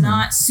 It's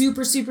not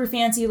super, super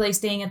fancy like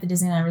staying at the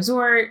Disneyland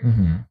Resort,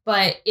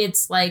 but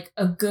it's like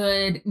a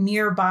good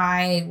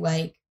nearby,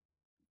 like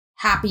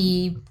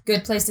happy,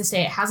 good place to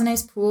stay. It has a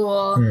nice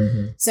pool.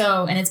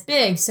 So, and it's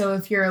big. So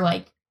if you're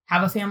like,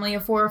 have a family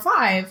of 4 or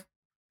 5,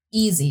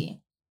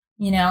 easy,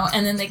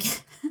 and then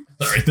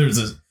Sorry,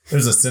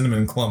 there's a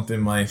cinnamon clump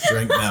in my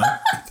drink now.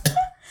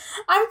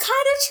 I'm kind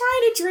of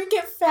trying to drink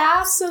it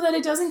fast so that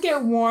it doesn't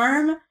get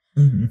warm.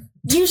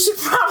 You should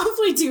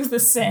probably do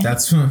the same.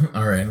 That's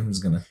all right. I'm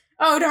just gonna.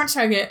 Oh, don't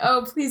chug it.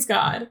 Oh, please,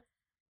 God.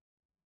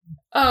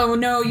 Oh,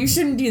 no, you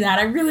shouldn't do that.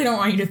 I really don't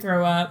want you to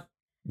throw up.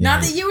 Yeah,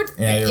 not that you would.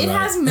 Yeah, it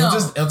has milk.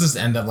 It'll just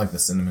end up like the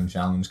cinnamon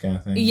challenge kind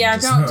of thing. Yeah,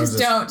 just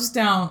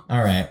don't.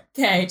 All right.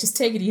 Okay, just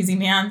take it easy,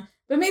 man.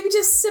 But maybe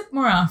just sip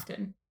more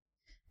often.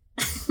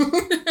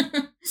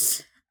 The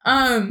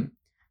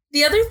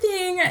other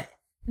thing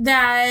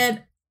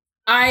that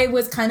I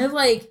was kind of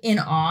like in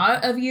awe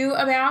of you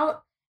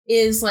about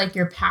is like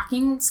your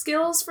packing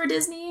skills for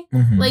Disney.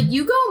 Like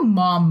you go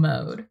mom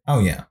mode. Oh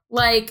yeah.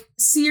 Like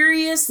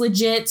serious,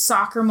 legit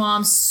soccer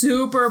mom,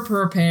 super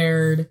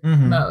prepared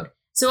mode.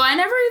 So I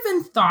never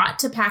even thought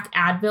to pack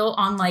Advil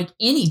on like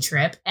any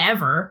trip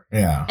ever.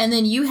 Yeah. And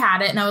then you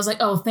had it and I was like,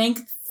 oh, thank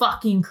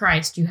fucking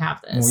Christ you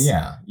have this. Well,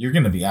 yeah. You're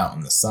going to be out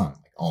in the sun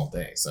like all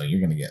day. So you're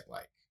going to get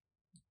like,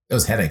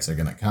 those headaches are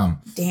going to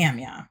come. Damn,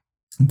 yeah.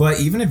 But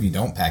even if you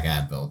don't pack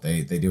Advil,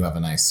 they do have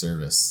a nice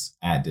service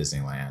at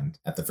Disneyland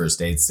at the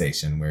first aid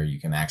station where you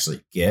can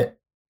actually get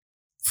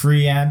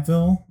free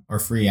Advil or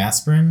free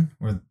aspirin,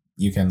 or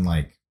you can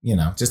like,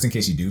 just in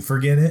case you do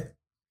forget it,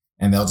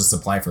 and they'll just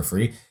supply for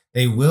free.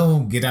 They will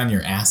get on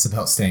your ass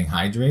about staying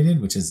hydrated,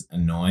 which is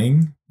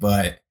annoying,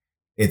 but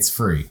it's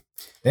free.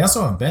 They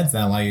also have beds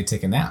that allow you to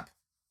take a nap.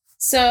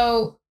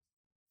 So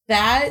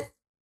that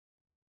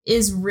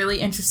is really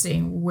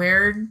interesting.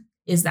 Where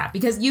is that?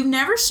 Because you've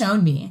never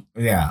shown me.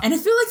 Yeah. And I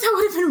feel like that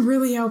would have been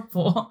really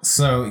helpful.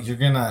 So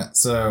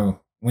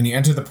so when you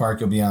enter the park,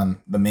 you'll be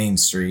on the main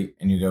street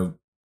and you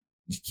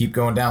you keep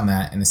going down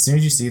that, and as soon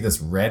as you see this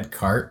red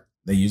cart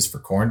they use for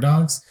corn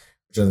dogs,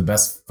 which are the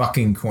best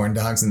fucking corn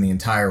dogs in the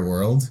entire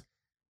world,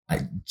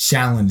 I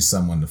challenge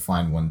someone to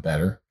find one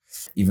better.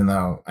 Even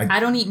though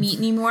I don't eat meat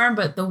anymore,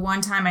 but the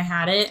one time I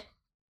had it,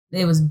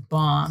 it was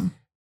bomb.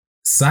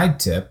 Side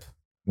tip,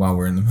 while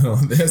we're in the middle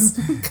of this.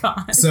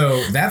 God.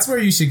 So that's where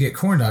you should get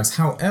corn dogs.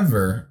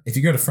 However, if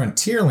you go to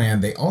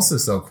Frontierland, they also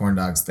sell corn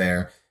dogs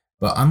there.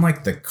 But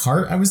unlike the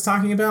cart I was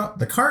talking about,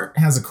 the cart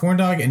has a corn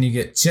dog and you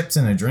get chips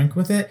and a drink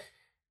with it.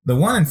 The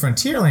one in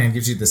Frontierland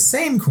gives you the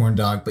same corn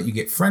dog, but you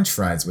get French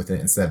fries with it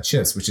instead of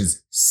chips, which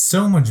is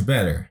so much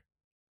better.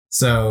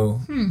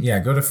 So, yeah,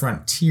 go to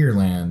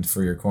Frontierland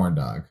for your corn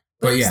dog.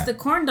 But is the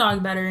corn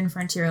dog better in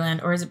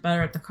Frontierland, or is it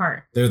better at the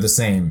cart? They're the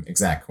same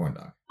exact corn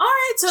dog. All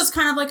right, so it's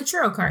kind of like a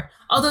churro cart.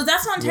 Although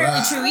that's not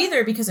entirely true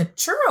either, because a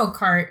churro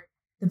cart,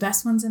 the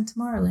best one's in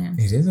Tomorrowland.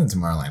 It is in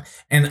Tomorrowland.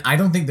 And I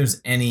don't think there's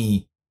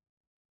any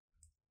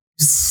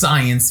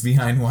science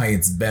behind why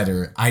it's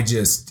better. I eat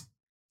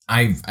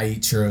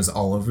churros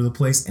all over the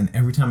place, and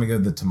every time I go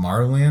to the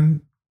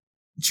Tomorrowland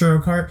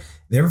churro cart,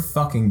 they're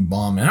fucking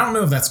bomb. And I don't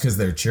know if that's because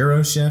they're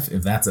churro chef,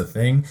 if that's a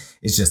thing.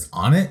 It's just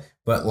on it,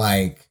 but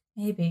like...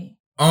 Maybe.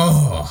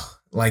 Oh,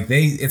 like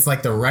it's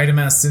like the right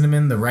amount of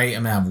cinnamon, the right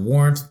amount of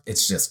warmth.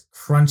 It's just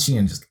crunchy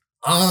and just,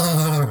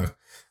 I'm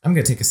going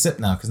to take a sip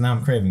now because now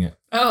I'm craving it.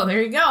 Oh,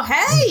 there you go.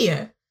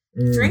 Hey,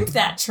 drink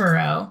that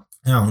churro.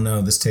 Oh,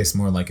 no, this tastes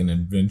more like an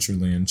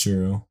Adventureland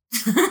churro.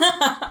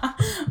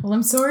 Well,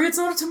 I'm sorry it's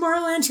not a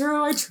Tomorrowland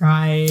churro. I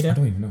tried. I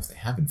don't even know if they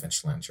have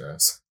Adventureland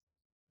churros.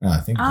 No, I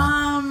think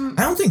I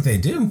don't think they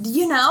do.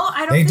 You know,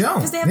 I don't they think don't.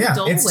 Because they have the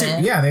Dole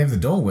Whip. Yeah, they have the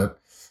Dole Whip.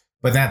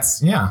 But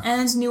that's, yeah.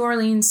 And New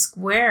Orleans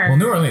Square. Well,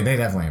 New Orleans, they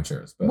definitely have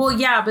churros. But well,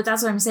 yeah, but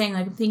that's what I'm saying.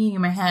 Like, I'm thinking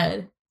in my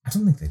head. I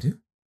don't think they do.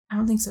 I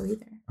don't think so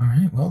either. All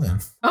right, well then.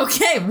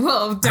 Okay,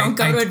 well, don't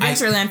go to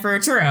Adventureland for a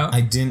churro.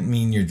 I didn't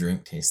mean your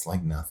drink tastes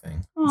like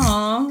nothing.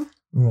 Aw.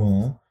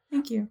 Aw.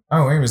 Thank you.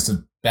 Oh, it was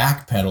to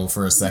backpedal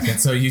for a second.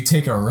 So you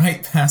take a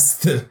right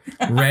past the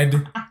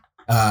red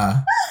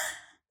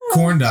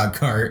corn dog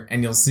cart,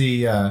 and you'll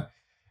see...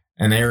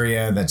 an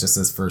area that just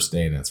says first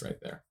aid, and it's right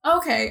there.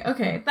 Okay.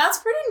 That's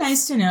pretty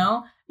nice to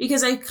know,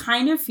 because I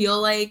kind of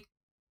feel like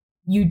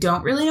you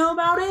don't really know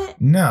about it.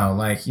 No,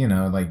 like, you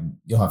know, like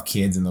you'll have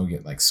kids and they'll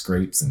get like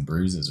scrapes and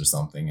bruises or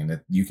something, and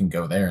you can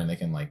go there and they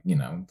can like, you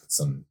know, put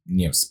some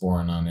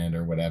Neosporin on it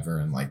or whatever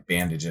and like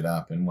bandage it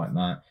up and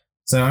whatnot.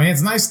 So, I mean,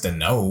 it's nice to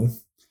know.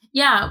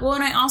 Yeah, well,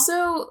 and I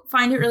also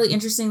find it really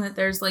interesting that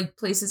there's like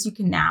places you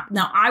can nap.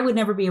 Now, I would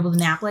never be able to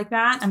nap like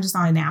that. I'm just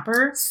not a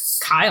napper.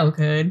 Kyle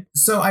could.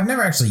 So I've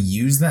never actually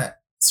used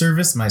that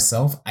service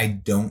myself. I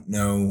don't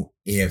know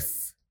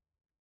if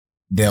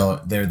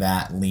they're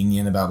that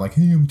lenient about like,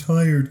 hey, I'm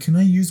tired. Can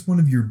I use one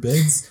of your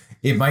beds?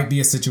 It might be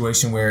a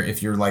situation where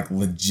if you're like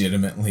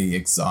legitimately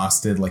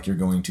exhausted, like you're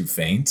going to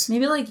faint.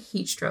 Maybe like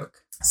heat stroke.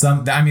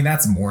 I mean,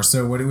 that's more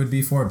so what it would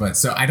be for. But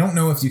so I don't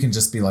know if you can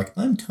just be like,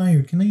 I'm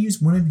tired. Can I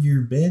use one of your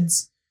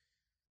beds?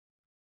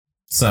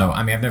 So,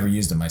 I mean, I've never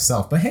used it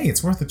myself, but hey,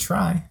 it's worth a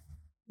try.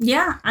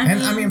 Yeah. I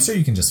mean, I'm sure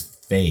you can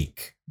just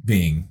fake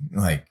being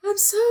like, I'm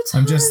so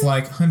tired. I'm just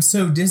like, I'm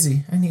so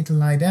dizzy. I need to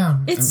lie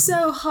down. It's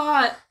so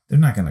hot. They're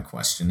not going to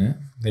question it.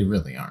 They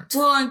really aren't.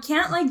 Well, and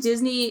can't like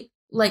Disney,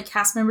 like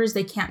cast members,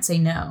 they can't say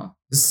no.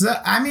 So,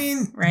 I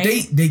mean,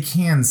 right? They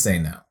can say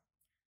no.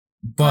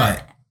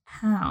 But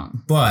how?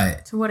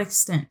 But to what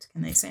extent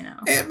can they say no?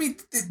 I mean,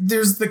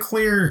 there's the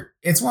clear.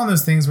 It's one of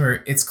those things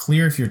where it's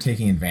clear if you're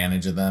taking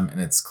advantage of them,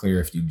 and it's clear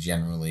if you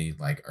generally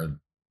like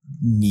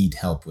need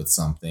help with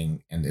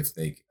something, and if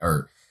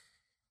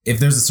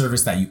there's a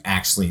service that you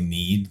actually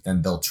need,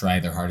 then they'll try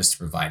their hardest to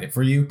provide it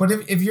for you. But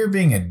if you're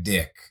being a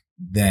dick,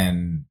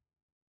 then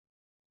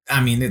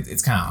I mean,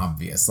 it's kind of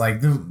obvious. Like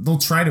they'll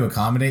try to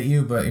accommodate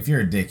you, but if you're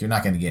a dick, you're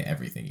not going to get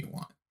everything you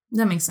want.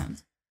 That makes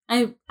sense.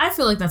 I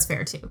feel like that's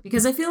fair too,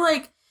 because I feel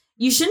like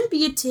you shouldn't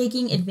be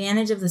taking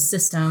advantage of the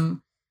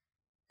system.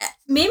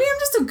 Maybe I'm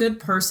just a good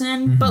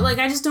person, but like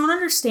I just don't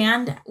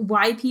understand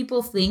why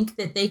people think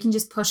that they can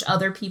just push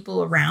other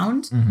people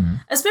around,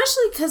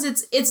 especially because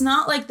it's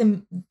not like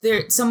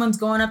someone's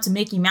going up to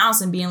Mickey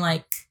Mouse and being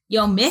like,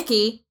 "Yo,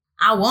 Mickey,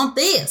 I want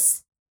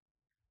this."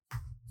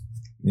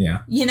 Yeah,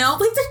 you know,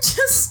 like they're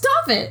just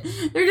stop it.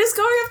 They're just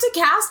going up to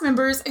cast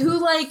members who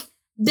like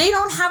they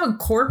don't have a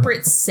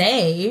corporate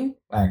say.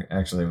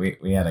 Actually,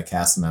 we had a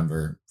cast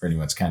member pretty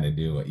much kind of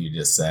do what you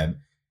just said.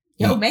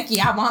 Yo, Mickey,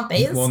 I want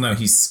this. Well, no,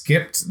 he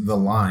skipped the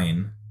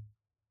line.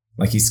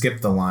 Like he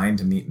skipped the line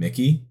to meet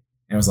Mickey,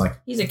 and it was like,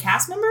 he's a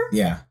cast member?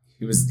 Yeah,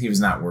 he was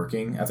not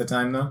working at the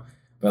time though.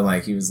 But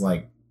like he was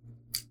like,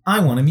 I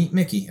want to meet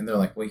Mickey, and they're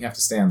like, well, you have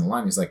to stay on the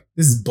line. He's like,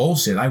 this is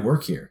bullshit. I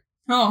work here.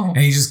 Oh, and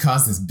he just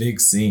caused this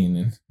big scene.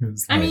 And it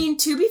was like, I mean,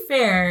 to be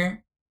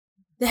fair,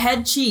 the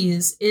head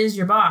cheese is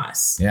your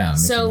boss. Yeah.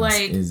 Mickey so Mouse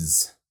like,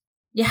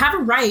 you have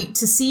a right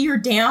to see your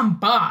damn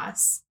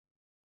boss.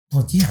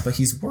 Well, yeah, but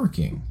he's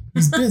working.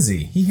 He's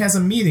busy. He has a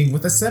meeting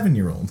with a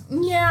 7-year-old.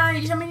 Yeah,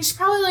 I mean, you should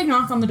probably like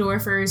knock on the door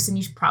first, and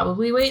you should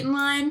probably wait in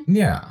line.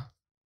 Yeah.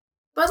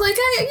 But like,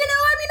 I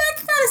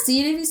can kind of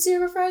see it if he's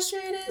super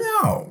frustrated.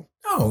 No.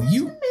 No,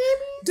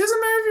 it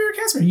doesn't matter if you're a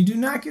cast member. You do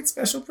not get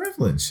special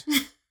privilege.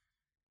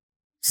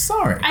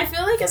 Sorry. I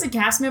feel like as a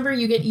cast member,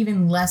 you get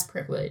even less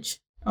privilege,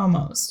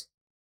 almost.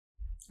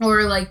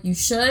 Or like you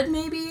should,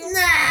 maybe? Nah,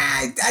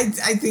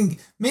 I think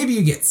maybe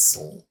you get...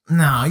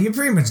 No, you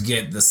pretty much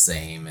get the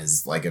same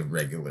as like a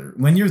regular...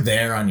 When you're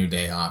there on your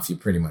day off, you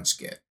pretty much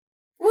get...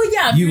 Well,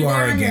 yeah. You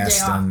are a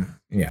guest on...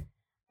 Yeah.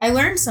 I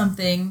learned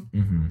something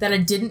that I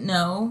didn't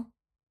know,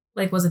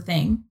 like, was a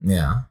thing.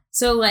 Yeah.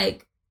 So,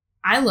 like,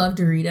 I love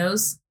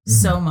Doritos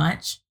so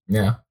much.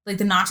 Yeah. Like,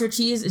 the nacho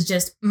cheese is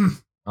just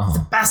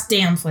the best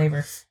damn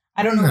flavor.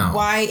 I don't know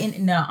why.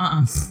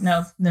 No.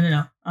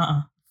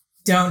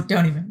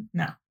 Don't even.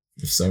 No.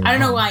 You're so I don't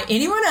know why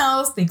anyone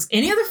else thinks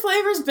any other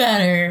flavor's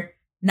better.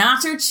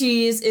 Nacho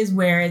cheese is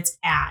where it's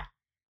at.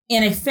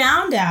 And I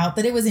found out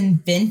that it was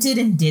invented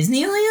in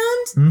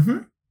Disneyland. Mm-hmm.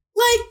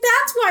 Like,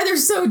 that's why they're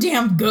so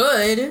damn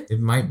good. It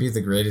might be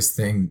the greatest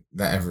thing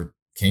that ever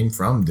came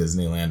from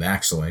Disneyland,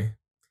 actually.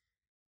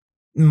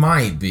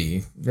 Might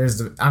be.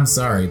 I'm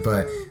sorry,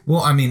 but...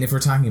 Well, I mean, if we're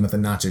talking about the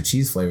nacho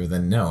cheese flavor,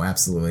 then no,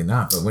 absolutely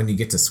not. But when you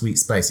get to sweet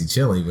spicy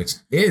chili, which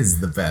is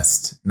the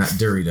best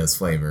Doritos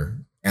flavor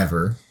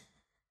ever...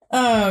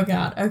 Oh,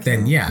 God. Okay.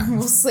 Then, yeah.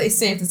 We'll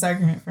save this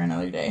argument for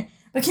another day.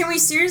 But can we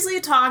seriously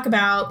talk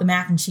about the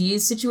mac and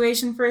cheese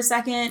situation for a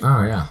second?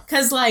 Oh, yeah.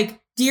 Because, like,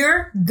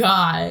 dear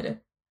God,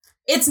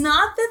 it's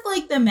not that,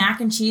 like, the mac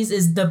and cheese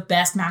is the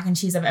best mac and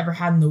cheese I've ever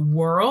had in the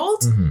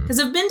world. Because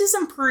I've been to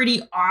some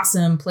pretty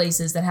awesome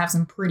places that have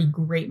some pretty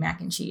great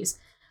mac and cheese.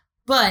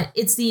 But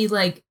it's the,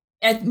 like,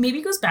 maybe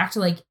it goes back to,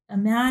 like,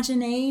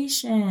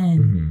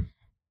 imagination.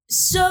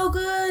 So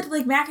good.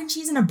 Like, mac and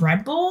cheese in a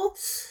bread bowl.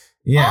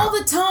 Yeah. All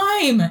the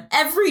time.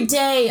 Every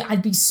day.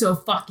 I'd be so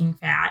fucking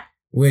fat.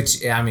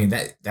 Which, I mean,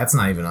 that's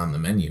not even on the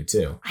menu,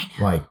 too. I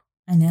know. Like,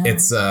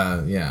 it's,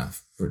 yeah.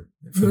 For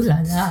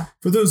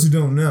those who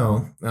don't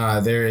know,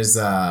 there's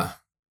a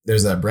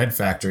bread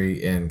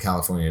factory in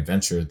California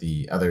Adventure,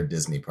 the other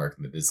Disney park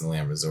in the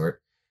Disneyland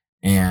Resort.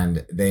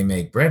 And they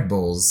make bread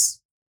bowls.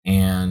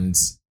 And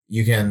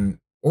you can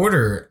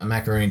order a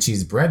macaroni and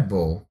cheese bread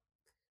bowl.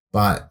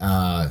 But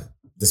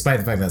despite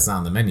the fact that it's not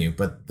on the menu.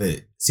 But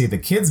the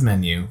kids'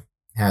 menu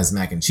has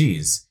mac and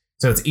cheese.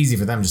 So it's easy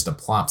for them just to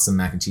plop some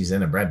mac and cheese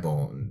in a bread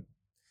bowl and,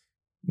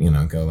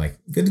 go like,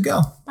 good to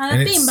go.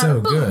 And it's so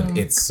good.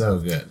 It's so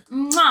good.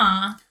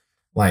 Mwah.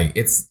 Like,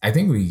 I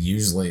think we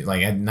usually,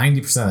 like, at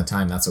 90% of the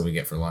time, that's what we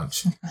get for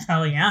lunch.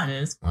 Hell yeah,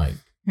 it is. Like,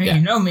 yeah.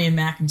 You know me and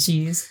mac and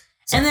cheese.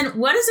 So, and then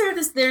what is there?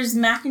 There's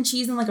mac and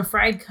cheese in, like, a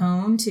fried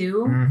cone,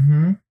 too.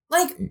 Mm-hmm.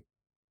 Like,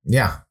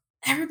 yeah.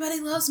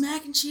 Everybody loves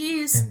mac and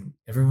cheese. And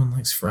everyone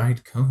likes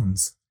fried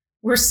cones.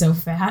 We're so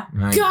fat.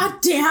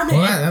 God damn it.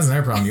 Well, that's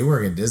their problem. You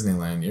work at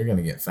Disneyland, you're going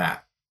to get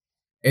fat.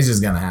 It's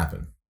just going to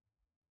happen.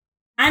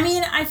 I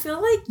mean, I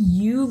feel like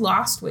you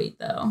lost weight,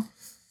 though.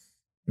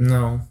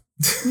 No.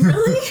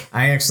 Really?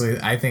 I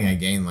think I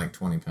gained like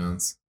 20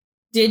 pounds.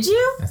 Did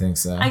you? I think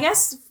so. I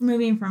guess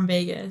moving from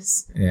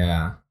Vegas.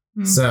 Yeah.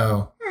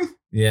 So,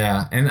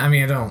 yeah. And I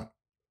mean,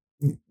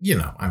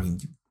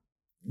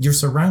 you're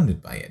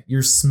surrounded by it.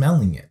 You're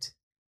smelling it.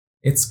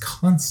 It's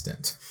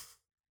constant.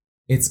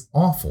 It's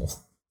awful.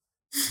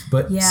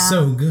 But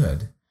so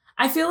good.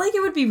 I feel like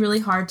it would be really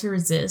hard to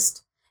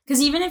resist.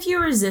 Because even if you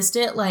resist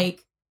it,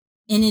 like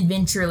in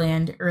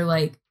Adventureland or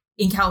like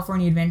in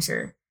California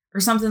Adventure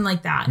or something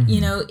like that,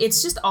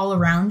 it's just all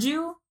around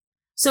you.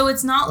 So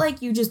it's not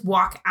like you just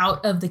walk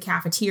out of the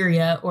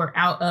cafeteria or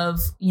out of,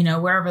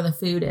 wherever the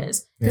food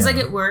is. Because like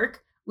at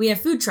work, we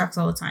have food trucks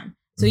all the time.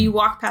 So you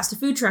walk past a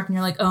food truck and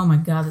you're like, oh my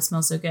God, that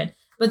smells so good.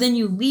 But then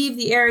you leave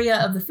the area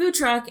of the food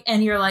truck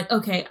and you're like,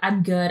 okay,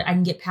 I'm good. I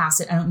can get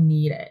past it. I don't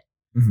need it.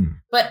 Mm-hmm.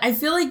 But I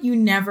feel like you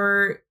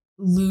never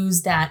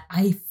lose that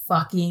I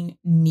fucking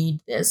need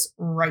this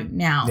right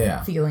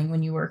now feeling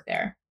when you work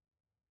there.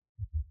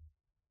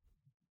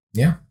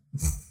 Yeah.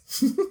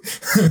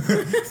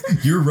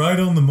 You're right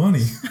on the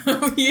money.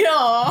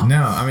 Yeah.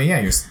 No, I mean,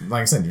 you're,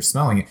 like I said, you're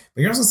smelling it,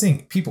 but you're also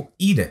seeing people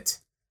eat it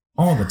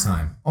all the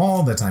time.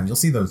 All the time. You'll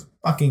see those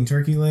fucking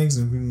turkey legs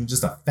and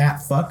just a fat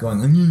fuck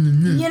going.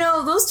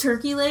 Those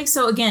turkey legs.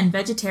 So again,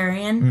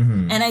 vegetarian.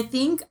 Mm-hmm. And I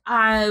think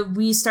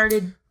we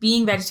started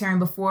being vegetarian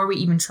before we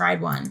even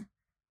tried one.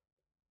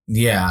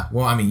 Yeah.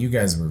 Well, I mean, you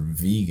guys were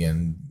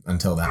vegan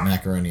until that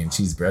macaroni and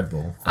cheese bread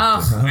bowl.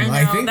 Oh,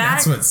 I think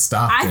that's what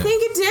stopped it. I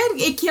think it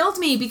did. It killed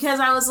me because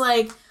I was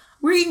like,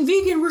 we're eating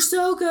vegan. We're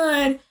so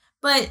good.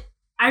 But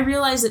I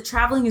realized that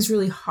traveling is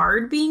really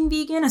hard being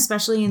vegan,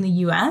 especially in the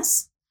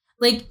U.S.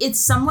 Like, it's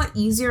somewhat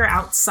easier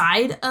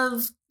outside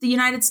of the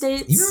United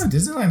States. Even though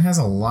Disneyland has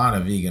a lot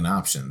of vegan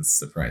options,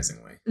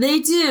 surprisingly. They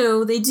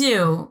do.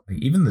 Like,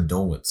 even the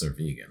Dole Whips are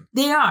vegan.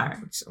 They are.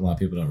 Which a lot of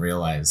people don't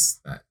realize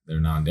that they're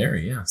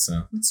non-dairy, yeah,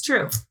 so. It's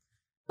true.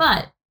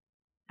 But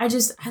I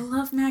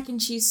love mac and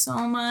cheese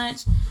so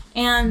much.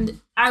 And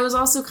I was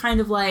also kind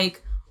of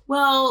like,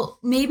 well,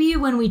 maybe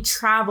when we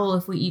travel,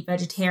 if we eat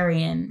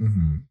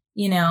vegetarian,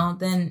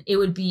 then it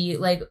would be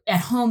like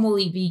at home we'll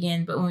eat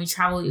vegan, but when we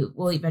travel,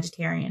 we'll eat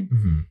vegetarian.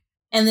 Mm-hmm.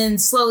 And then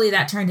slowly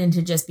that turned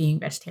into just being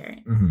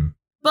vegetarian. Mm-hmm.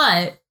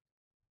 But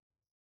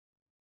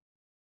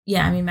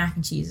yeah, I mean, mac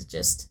and cheese is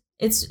just,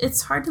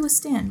 it's hard to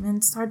withstand, man.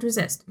 It's hard to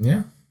resist.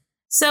 Yeah.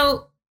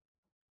 So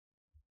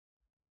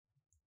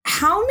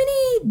how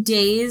many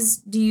days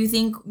do you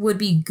think would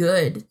be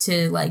good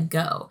to like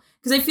go?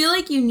 Because I feel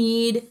like you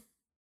need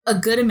a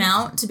good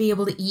amount to be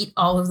able to eat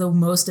all of the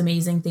most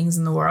amazing things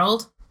in the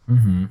world.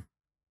 Mm-hmm.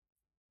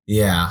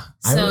 Yeah.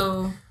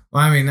 So,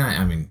 I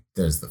mean,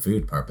 there's the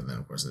food part, but then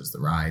of course there's the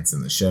rides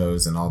and the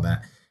shows and all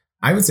that.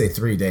 I would say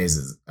 3 days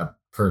is a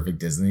perfect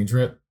Disney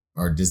trip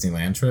or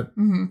Disneyland trip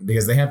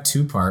because they have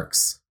 2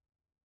 parks.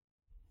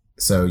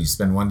 So you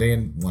spend 1 day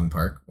in one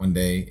park, 1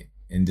 day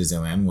in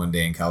Disneyland, 1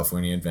 day in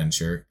California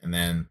Adventure, and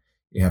then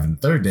you have a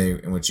 3rd day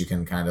in which you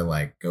can kind of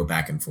like go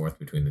back and forth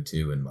between the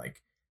 2 and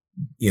like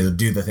either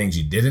do the things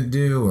you didn't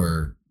do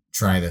or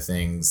try the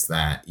things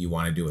that you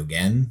want to do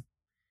again.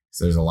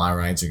 So there's a lot of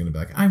rides you're going to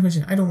be like,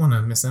 I don't want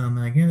to miss out on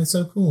that again. It's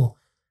so cool.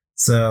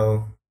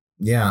 So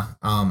yeah,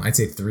 I'd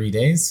say 3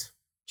 days.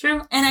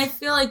 True. And I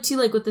feel like too,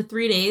 like with the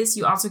 3 days,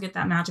 you also get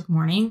that magic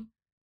morning,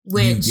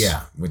 which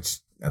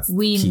that's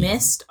we key.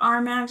 Missed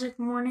our magic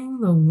morning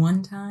the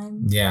one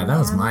time. Yeah, that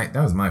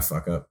was my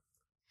fuck up.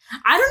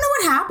 I don't know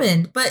what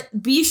happened, but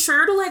be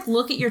sure to like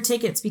look at your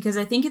tickets because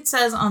I think it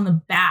says on the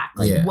back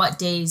like what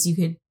days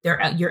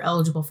you're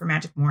eligible for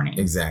magic morning.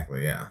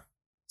 Exactly. Yeah.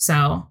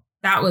 So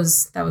that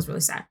was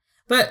really sad.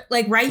 But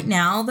like right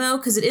now though,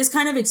 because it is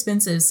kind of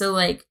expensive. So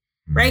like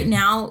right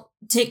now,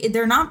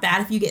 they're not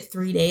bad if you get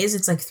 3 days.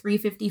 It's like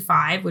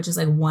 $355, which is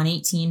like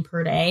 $118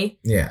 per day.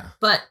 Yeah.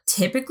 But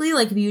typically,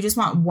 like if you just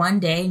want 1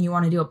 day and you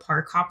want to do a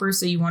park hopper,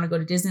 so you want to go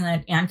to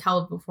Disneyland and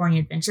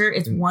California Adventure,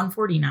 it's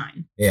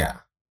 $149. Yeah.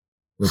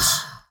 Which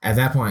at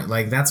that point,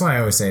 like that's why I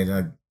always say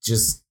to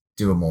just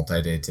do a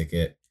multi-day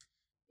ticket.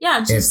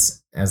 Yeah,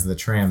 it's as the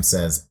tram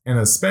says, an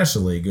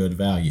especially good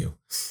value.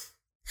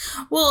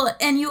 Well,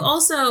 and you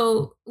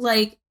also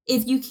like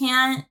if you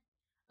can't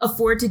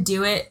afford to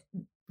do it,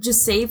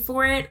 just save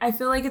for it. I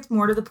feel like it's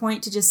more to the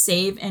point to just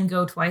save and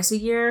go twice a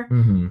year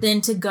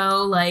than to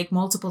go like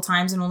multiple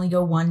times and only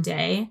go 1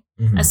 day,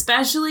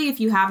 especially if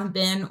you haven't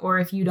been or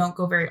if you don't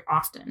go very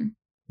often.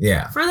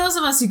 Yeah. For those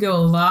of us who go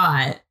a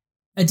lot,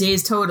 a day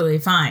is totally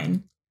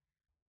fine.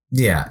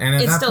 Yeah. And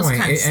at that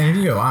point, and if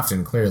you go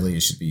often, clearly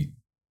you should be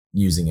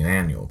using an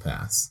annual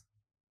pass.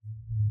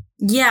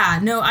 Yeah,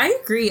 no, I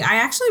agree. I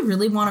actually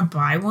really want to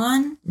buy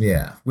one.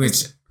 Yeah,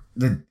 which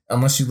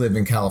unless you live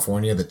in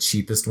California, the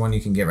cheapest one you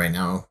can get right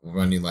now will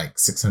run you like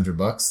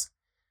 $600,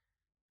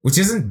 which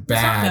isn't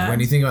bad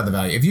when you think about the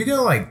value. If you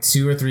go like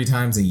 2 or 3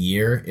 times a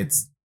year,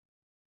 it's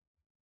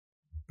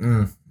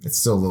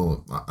still a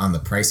little on the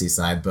pricey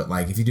side. But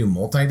like if you do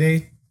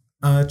multi-day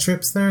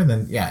trips there,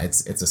 then yeah,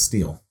 it's a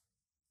steal.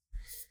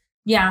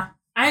 Yeah,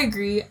 I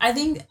agree. I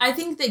think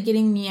that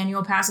getting the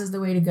annual pass is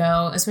the way to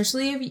go,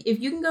 especially if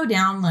you can go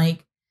down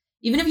like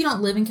even if you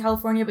don't live in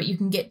California, but you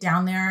can get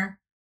down there.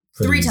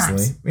 Pretty 3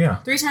 times.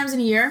 Yeah. 3 times in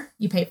a year,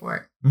 you pay for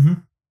it.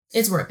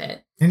 It's worth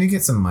it. And you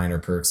get some minor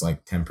perks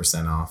like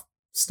 10% off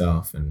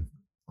stuff and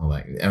all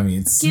that. I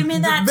mean, give me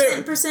that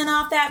 10%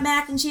 off that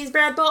mac and cheese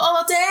bread bowl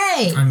all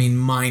day. I mean,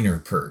 minor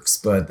perks,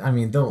 but I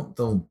mean,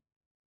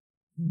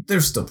 they're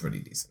still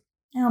pretty decent.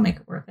 I'll make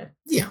it worth it.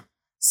 Yeah.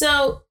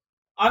 So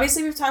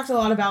obviously we've talked a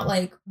lot about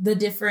like the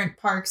different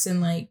parks and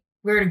like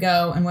where to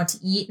go and what to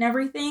eat and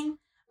everything,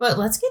 but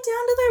let's get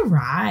down to the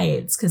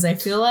rides. Cause I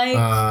feel like,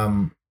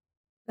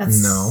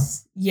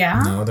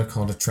 No, they're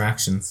called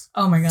attractions.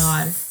 Oh my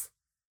God.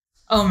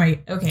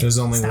 Okay. There's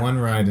only one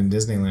ride in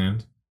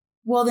Disneyland.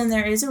 Well, then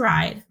there is a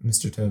ride.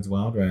 Mr. Toad's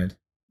Wild Ride.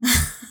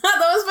 That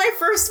was my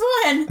first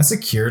one. A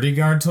security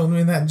guard told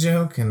me that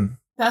joke, and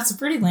that's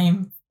pretty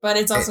lame, but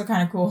it's also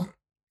kind of cool.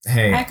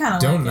 Hey,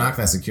 don't knock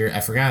that security. I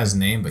forgot his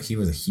name, but he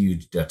was a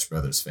huge Dutch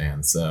Brothers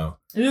fan. So,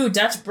 ooh,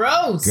 Dutch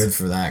Bros. Good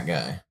for that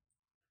guy.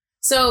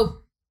 So,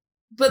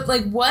 but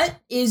like, what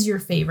is your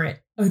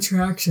favorite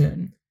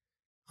attraction?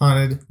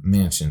 Haunted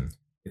Mansion.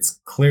 It's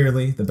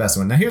clearly the best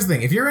one. Now, here's the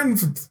thing: if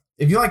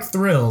you like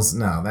thrills,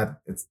 no.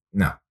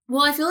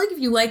 Well, I feel like if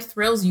you like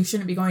thrills, you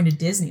shouldn't be going to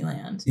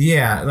Disneyland.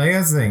 Yeah, like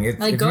that's the thing. If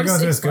go you're to going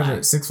Six Flags. Go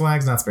to Six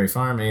Flags, Knott's Berry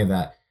Farm, any of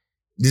that.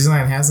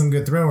 Disneyland has some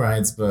good thrill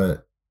rides,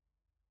 but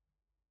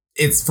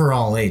it's for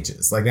all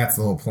ages. Like that's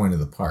the whole point of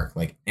the park.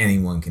 Like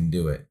anyone can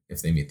do it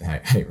if they meet the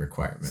height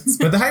requirements.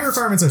 But the height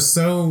requirements are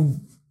so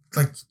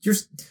like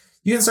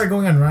you can start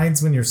going on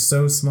rides when you're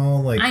so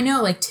small. Like I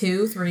know, like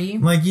 2, 3.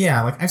 Like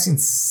yeah, like I've seen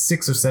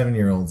 6 or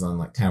 7-year-olds on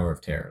like Tower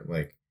of Terror.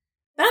 Like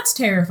that's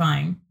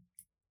terrifying.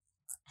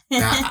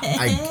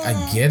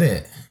 I get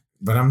it,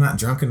 but I'm not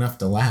drunk enough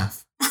to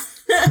laugh.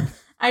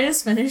 I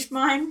just finished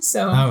mine,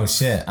 so oh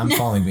shit, I'm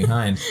falling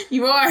behind.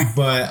 You are,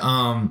 but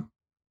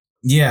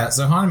yeah.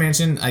 So Haunted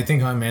Mansion, I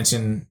think Haunted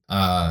Mansion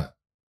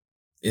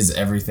is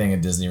everything a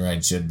Disney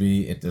ride should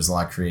be. There's a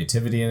lot of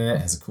creativity in it.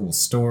 It has a cool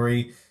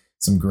story,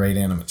 some great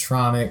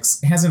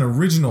animatronics. It has an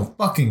original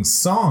fucking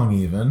song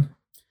even.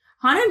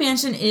 Haunted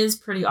Mansion is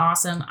pretty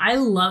awesome. I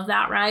love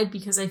that ride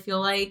because I feel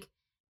like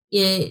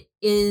it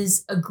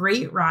is a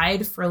great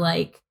ride for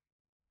like,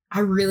 I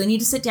really need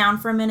to sit down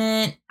for a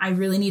minute. I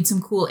really need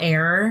some cool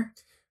air.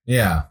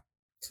 Yeah.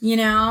 You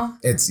know?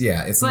 It's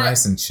But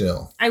nice and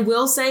chill. I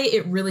will say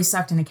it really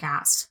sucked in a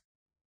cast.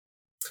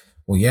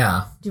 Well,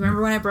 yeah. Do you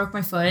remember when I broke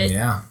my foot?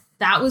 Yeah.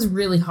 That was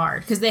really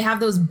hard because they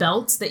have those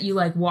belts that you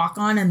like walk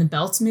on and the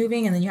belt's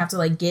moving and then you have to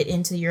like get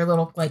into your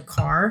little like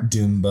car.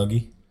 Doom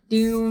buggy.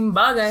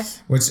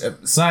 Which,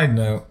 side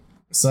note,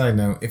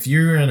 if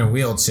you're in a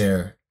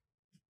wheelchair,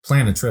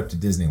 plan a trip to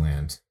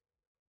Disneyland.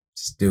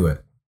 Just do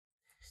it.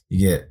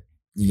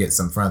 You get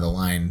some front of the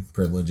line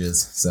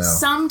privileges. So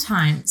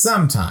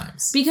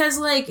sometimes. Because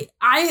like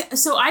I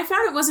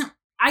found it wasn't,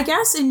 I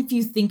guess, and if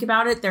you think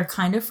about it, they're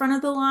kind of front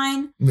of the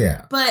line.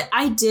 Yeah. But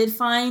I did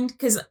find,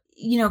 because,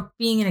 you know,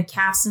 being in a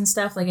cast and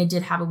stuff, like I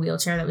did have a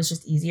wheelchair that was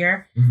just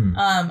easier.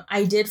 Mm-hmm.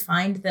 I did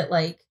find that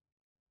like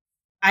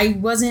I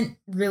wasn't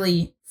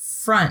really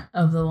front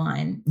of the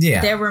line.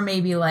 Yeah. There were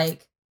maybe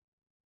like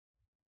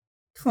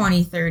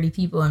 20, 30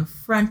 people in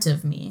front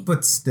of me.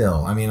 But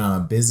still, I mean, on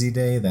a busy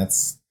day,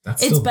 that's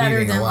it's still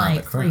better than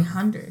like crowd.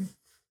 300.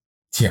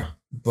 Yeah.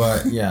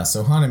 But yeah,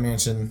 so Haunted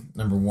Mansion,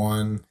 number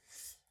 1.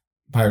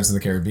 Pirates of the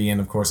Caribbean,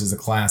 of course, is a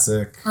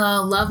classic.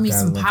 Love me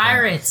some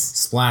pirates.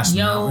 Splash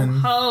Mountain.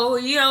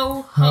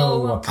 Yo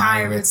ho, a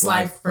pirate's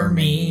life for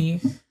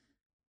me.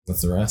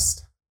 What's the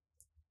rest?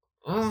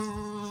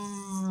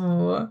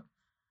 Oh,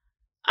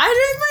 I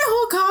drank my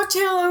whole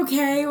cocktail.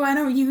 Okay, why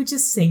don't you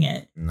just sing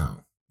it? No.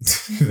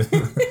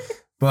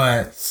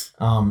 But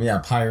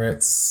yeah,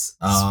 Pirates.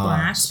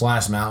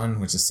 Splash Mountain,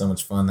 which is so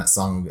much fun. That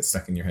song will get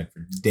stuck in your head for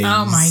days.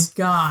 Oh my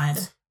god.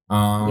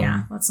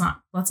 Yeah, let's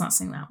not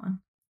sing that one.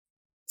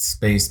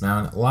 Space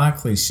Mountain. A lot of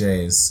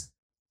cliches.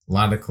 I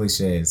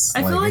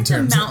feel like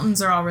the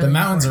mountains are all really The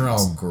mountains important.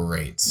 are all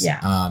great.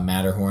 Yeah.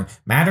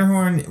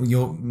 Matterhorn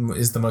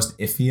is the most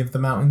iffy of the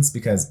mountains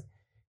because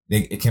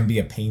it can be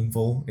a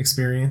painful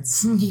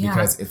experience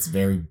because it's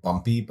very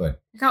bumpy, but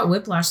I got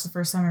whiplash the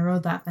first time I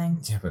rode that thing.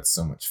 Yeah, but it's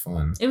so much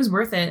fun. It was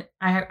worth it.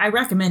 I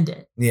recommend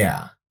it.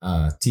 Yeah.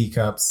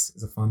 Teacups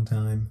is a fun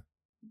time.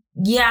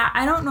 Yeah,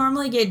 I don't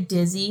normally get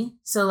dizzy,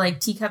 so like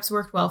teacups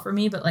worked well for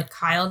me, but like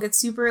Kyle gets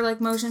super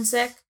like motion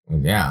sick.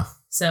 Yeah.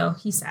 So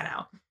he sat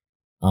out.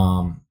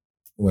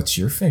 What's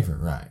your favorite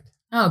ride?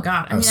 Oh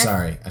God.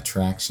 Attraction.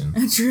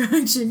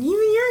 Attraction.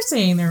 Even you're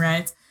saying the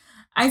rides.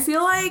 I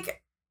feel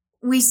like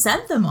we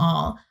said them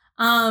all.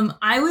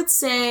 I would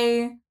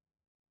say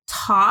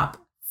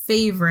top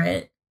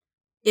favorite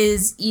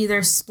is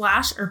either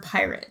Splash or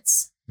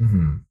Pirates.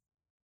 Mm-hmm.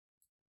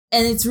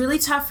 And it's really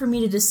tough for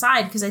me to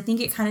decide because I think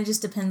it kind of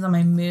just depends on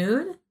my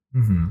mood.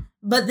 Mm-hmm.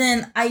 But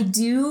then I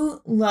do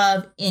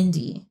love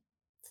Indy.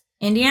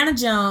 Indiana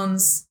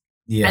Jones.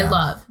 Yeah. I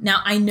love.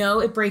 Now I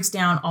know it breaks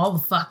down all the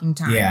fucking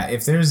time. Yeah,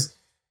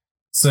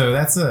 so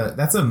that's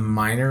a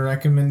minor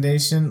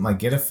recommendation. Like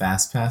get a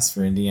fast pass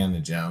for Indiana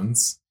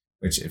Jones,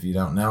 which if you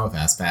don't know, a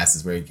fast pass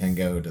is where you can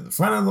go to the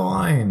front of the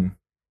line.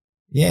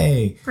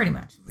 Yay. Pretty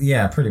much.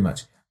 Yeah, pretty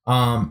much.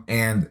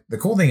 And the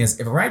cool thing is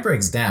if a ride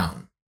breaks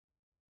down,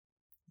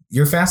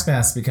 your fast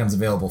pass becomes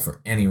available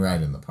for any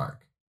ride in the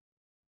park.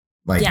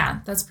 Like, yeah,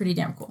 that's pretty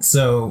damn cool.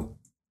 So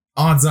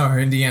odds are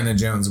Indiana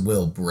Jones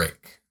will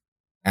break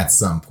at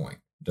some point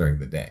during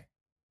the day.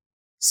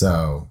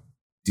 So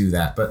do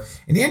that. But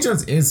Indiana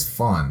Jones is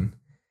fun.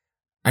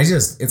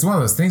 It's one of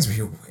those things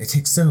where it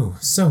takes so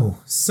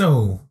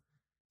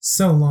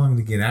long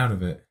to get out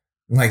of it.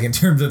 Like in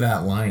terms of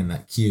that line,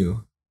 that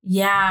queue.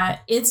 Yeah,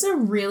 it's a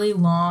really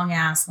long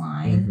ass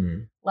line. Mm-hmm.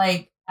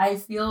 Like I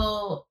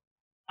feel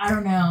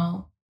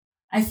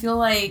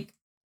like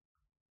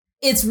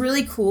it's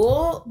really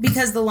cool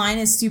because the line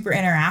is super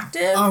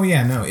interactive. Oh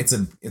yeah, no, it's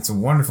a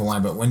wonderful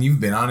line, but when you've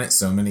been on it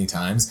so many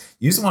times,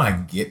 you just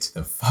want to get to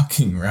the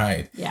fucking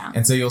ride. Yeah.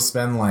 And so you'll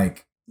spend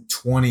like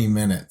 20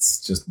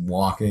 minutes just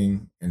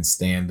walking and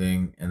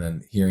standing and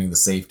then hearing the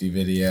safety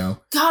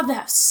video. God,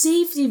 that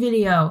safety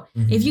video.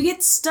 Mm-hmm. If you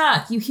get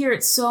stuck, you hear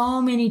it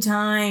so many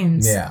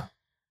times. Yeah.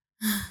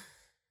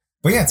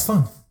 But yeah, it's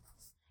fun.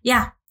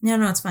 Yeah.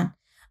 No, it's fun.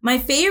 My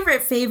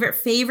favorite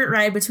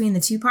ride between the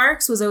two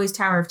parks was always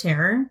Tower of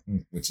Terror.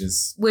 Which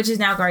is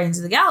now Guardians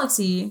of the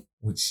Galaxy.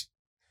 Which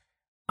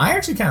I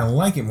actually kind of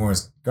like it more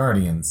as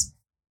Guardians.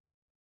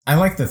 I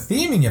like the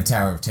theming of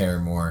Tower of Terror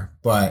more,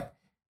 but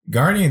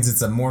Guardians,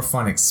 it's a more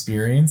fun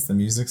experience. The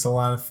music's a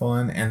lot of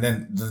fun. And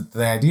then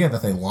the idea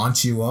that they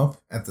launch you up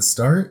at the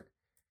start.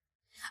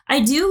 I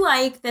do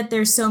like that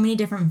there's so many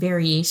different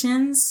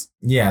variations.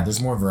 Yeah,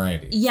 there's more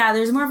variety. Yeah,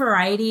 there's more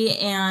variety.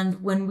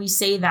 And when we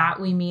say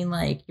that, we mean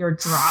like your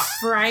drop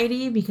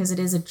variety because it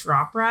is a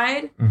drop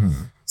ride. Mm-hmm.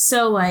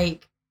 So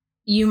like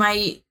you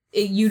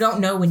don't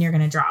know when you're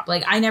going to drop.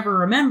 Like I never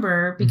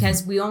remember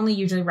because we only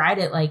usually ride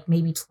it like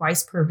maybe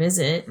twice per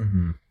visit,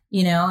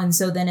 you know? And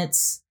so then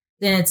it's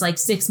like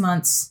 6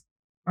 months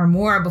or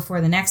more before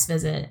the next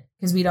visit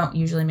because we don't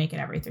usually make it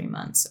every 3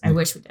 months. I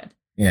wish we did.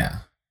 Yeah.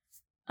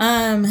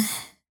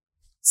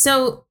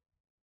 So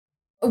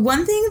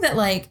one thing that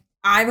like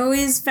I've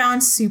always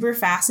found super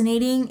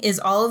fascinating is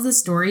all of the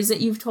stories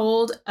that you've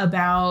told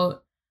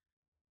about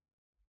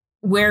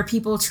where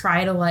people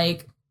try to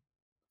like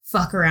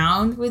fuck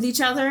around with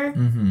each other.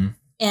 Mm-hmm.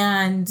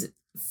 And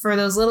for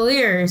those little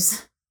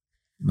ears,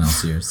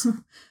 mouse ears,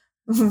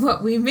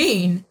 What we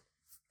mean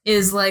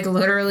is like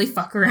literally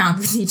fuck around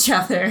with each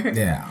other.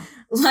 Yeah.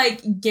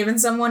 Like giving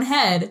someone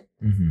head.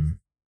 Mm-hmm.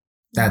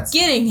 That's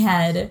getting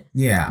head.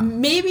 Yeah.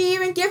 Maybe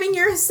even giving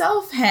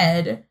yourself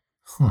head.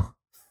 Huh.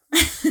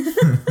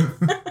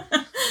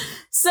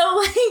 So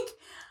like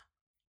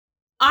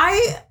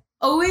I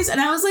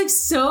was like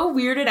so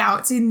weirded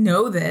out to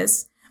know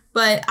this,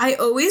 but I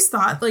always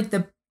thought like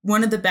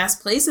one of the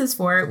best places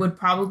for it would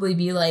probably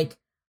be like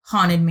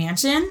Haunted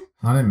Mansion.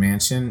 Haunted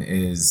Mansion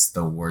is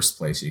the worst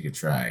place you could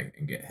try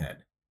and get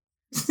head.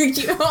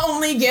 You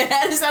only get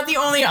head? Is that the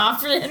only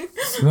option?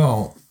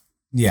 Well,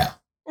 yeah.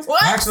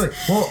 What? Actually,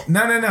 well,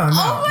 no.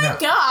 Oh my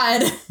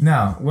God.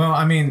 No. Well,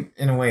 I mean,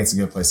 in a way, it's a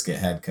good place to get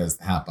head because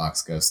the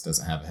Hatbox Ghost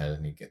doesn't have a head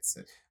and he gets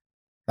it.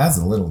 That's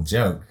a little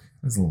joke.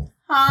 That's a little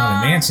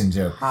Haunted Mansion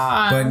joke.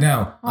 But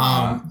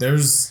no,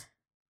 there's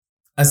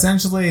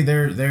essentially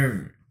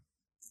the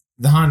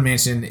Haunted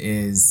Mansion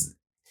is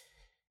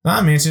the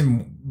Haunted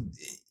Mansion.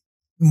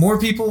 More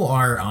people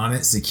are on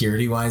it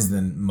security-wise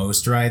than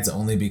most rides,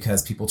 only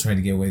because people try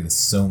to get away with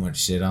so much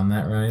shit on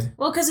that ride.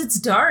 Well, because it's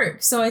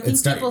dark, so I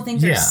think people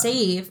think they're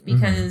safe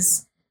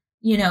because,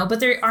 you know,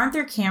 but aren't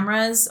there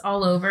cameras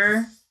all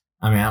over?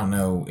 I mean, I don't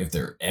know if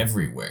they're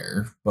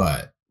everywhere,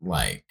 but,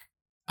 like,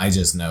 I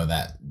just know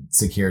that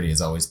security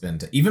has always been,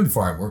 even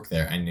before I worked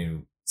there, I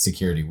knew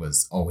security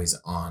was always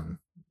on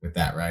with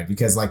that ride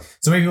because, like,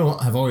 so many people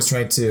have always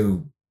tried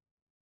to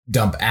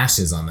dump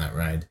ashes on that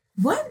ride.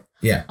 What?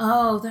 Yeah.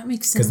 Oh, that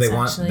makes sense. Because they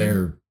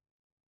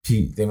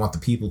want the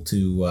people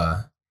to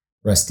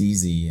rest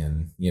easy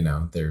and, you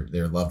know,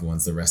 their loved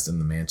ones to rest in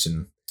the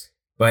mansion.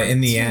 But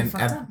in the end,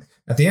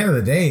 at the end of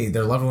the day,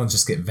 their loved ones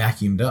just get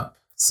vacuumed up.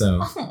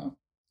 So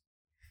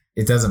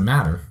it doesn't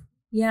matter.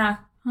 Yeah.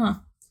 Huh.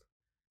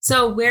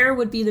 So where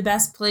would be the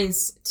best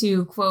place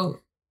to,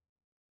 quote,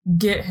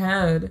 get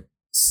head?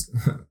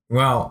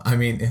 Well, I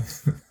mean,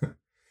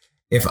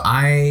 if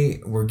I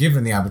were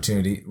given the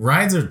opportunity,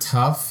 rides are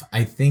tough.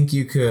 I think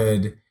you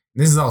could,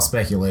 this is all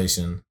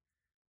speculation,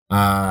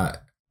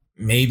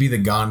 maybe the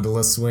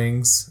gondola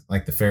swings,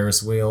 like the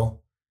Ferris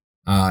wheel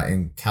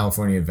in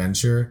California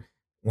Adventure.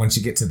 Once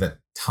you get to the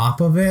top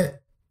of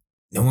it,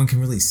 no one can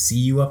really see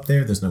you up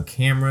there. There's no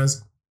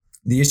cameras.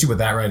 The issue with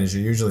that ride is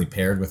you're usually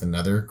paired with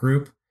another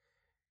group.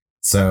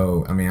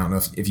 So, I mean, I don't know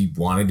if you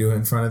want to do it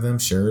in front of them,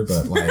 sure,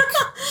 but like...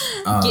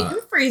 Getting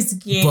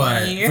frisky.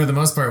 But for the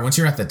most part, once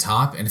you're at the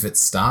top, and if it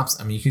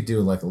stops, I mean, you could do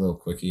like a little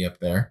quickie up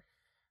there.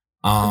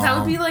 That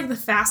would be like the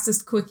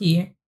fastest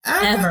quickie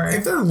ever.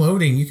 If they're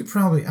loading, you could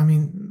probably, I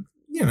mean,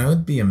 you know,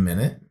 it'd be a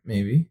minute,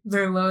 maybe.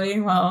 They're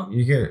loading? Well,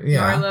 you could,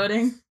 yeah. You're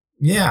loading?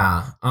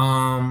 Yeah.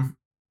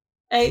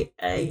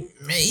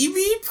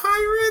 Maybe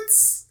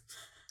pirates?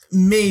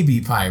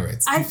 Maybe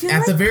pirates. I feel at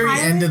like the very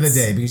pirates... end of the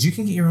day, because you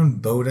can get your own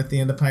boat at the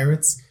end of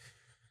Pirates.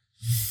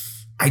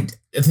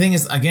 The thing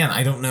is, again,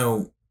 I don't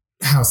know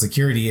how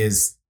security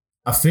is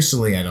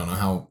officially. I don't know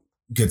how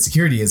good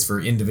security is for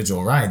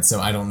individual rides. So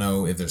I don't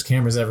know if there's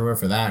cameras everywhere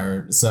for that.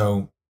 Or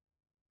so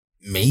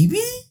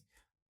maybe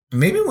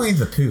Winnie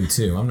the Pooh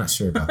too. I'm not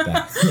sure about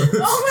that.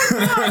 Oh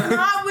my God,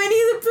 not Winnie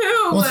the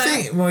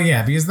Pooh. Well,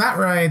 yeah, because that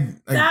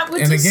ride, that would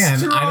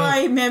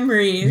destroy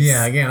memories.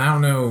 Yeah, again, I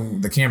don't know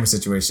the camera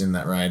situation in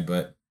that ride,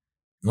 but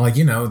like,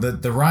 you know,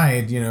 the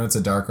ride, you know, it's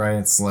a dark ride,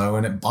 it's slow,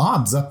 and it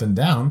bobs up and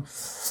down.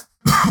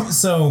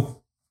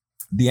 So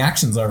the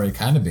action's already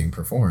kind of being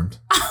performed.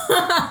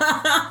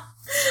 I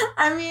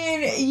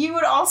mean, you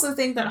would also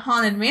think that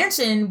Haunted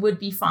Mansion would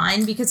be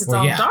fine because it's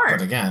all dark.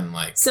 But again,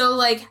 like... So,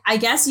 like, I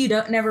guess you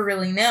never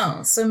really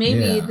know. So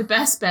maybe the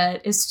best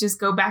bet is to just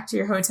go back to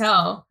your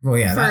hotel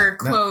for,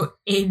 quote,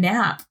 a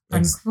nap,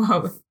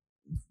 unquote.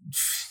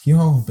 You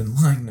all have been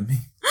lying to me.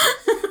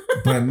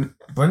 but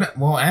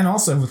well, and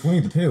also with Winnie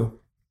the Pooh,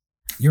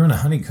 you're in a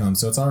honeycomb,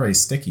 so it's already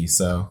sticky,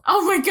 so...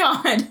 Oh, my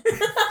God.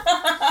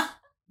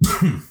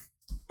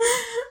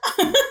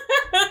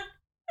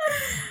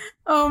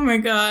 Oh my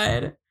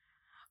God.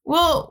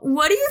 Well,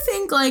 what do you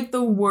think like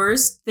the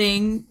worst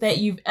thing that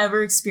you've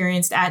ever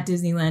experienced at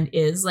Disneyland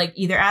is? Like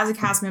either as a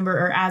cast member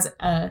or as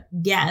a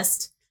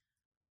guest,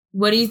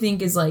 what do you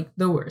think is like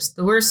the worst?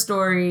 The worst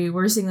story,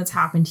 worst thing that's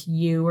happened to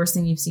you, worst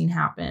thing you've seen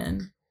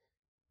happen?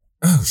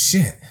 Oh,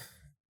 shit.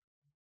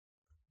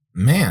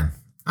 Man,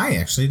 I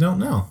actually don't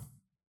know.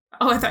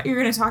 Oh, I thought you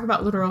were going to talk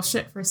about literal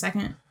shit for a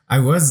second.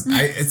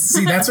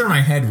 See, that's where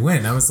my head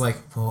went. I was like,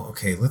 well,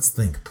 okay, let's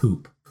think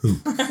poop.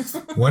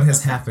 What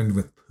has happened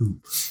with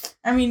poop?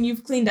 I mean,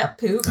 you've cleaned up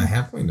poop. I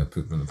have cleaned up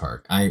poop in the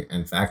park.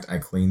 In fact, I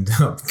cleaned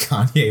up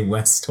Kanye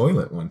West's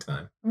toilet one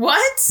time.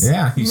 What?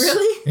 Yeah.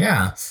 Really?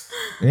 Yeah.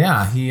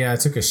 Yeah. He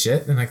took a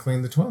shit and I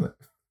cleaned the toilet.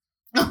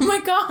 Oh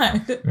my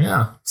God.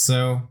 Yeah.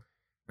 So,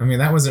 I mean,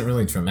 that wasn't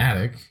really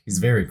traumatic. He's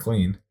very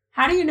clean.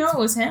 How do you know it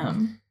was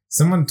him?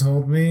 Someone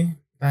told me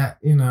that,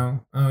 you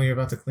know, oh, you're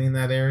about to clean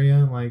that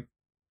area. Like,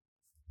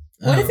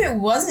 what if it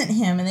wasn't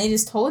him and they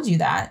just told you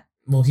that?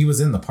 Well, he was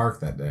in the park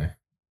that day.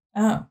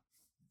 Oh.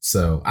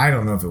 So I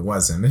don't know if it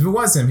was him. If it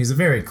was him, he's a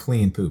very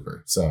clean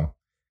pooper. So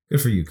good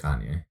for you,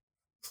 Kanye.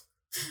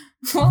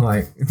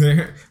 Like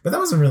there, but that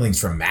wasn't really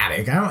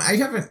traumatic. I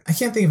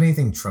can't think of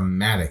anything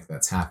traumatic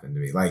that's happened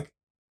to me. Like,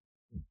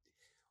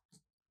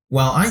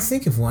 well, I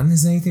think of one.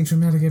 Has anything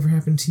traumatic ever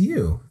happened to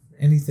you?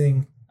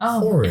 Anything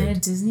horrid? In a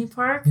Disney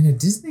park? In a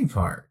Disney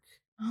park.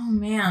 Oh,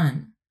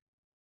 man.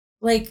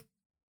 Like,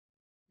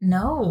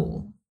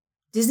 no.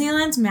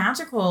 Disneyland's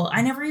magical.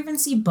 I never even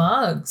see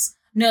bugs.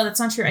 No, that's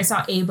not true. I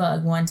saw a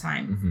bug one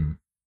time. Mm-hmm.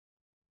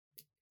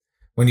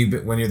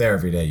 When you're there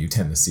every day, you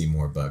tend to see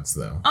more bugs,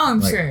 though. Oh,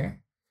 I'm sure.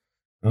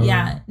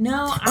 Yeah.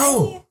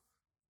 No,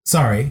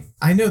 sorry.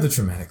 I know the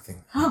traumatic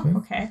thing. Oh,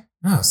 okay.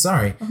 Oh,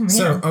 sorry. Oh, man.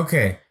 So,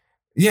 okay.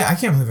 Yeah, I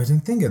can't believe I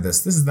didn't think of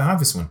this. This is the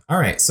obvious one. All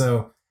right,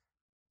 so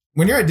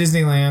when you're at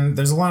Disneyland,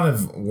 there's a lot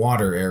of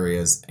water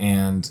areas,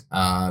 and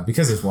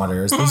because there's water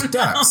areas, there's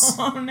ducks.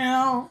 Oh,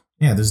 no.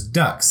 Yeah, there's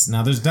ducks.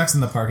 Now, there's ducks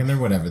in the park, and they're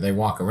whatever. They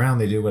walk around.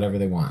 They do whatever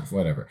they want.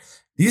 Whatever.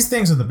 These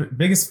things are the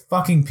biggest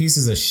fucking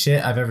pieces of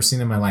shit I've ever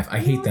seen in my life. I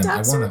hate them.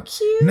 Ducks are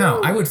cute.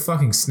 No, I would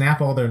fucking snap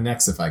all their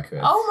necks if I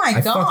could. Oh,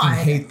 my God. I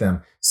fucking hate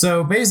them.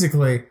 So,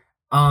 basically,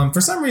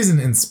 for some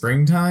reason in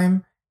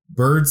springtime,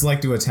 birds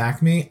like to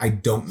attack me. I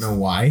don't know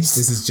why.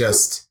 This is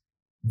just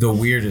the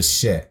weirdest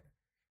shit.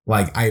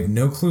 Like, I have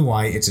no clue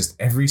why. It's just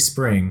every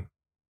spring,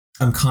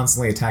 I'm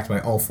constantly attacked by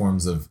all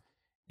forms of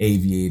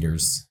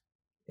aviation,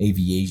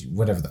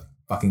 whatever the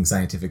fucking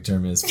scientific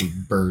term is for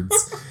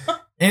birds.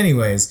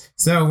 Anyways,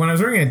 so when I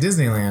was working at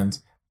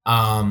Disneyland,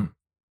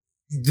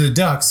 the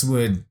ducks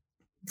would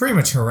pretty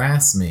much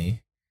harass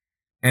me.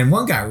 And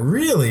one got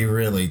really,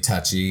 really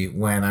touchy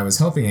when I was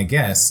helping a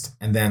guest,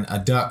 and then a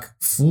duck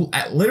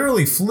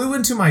literally flew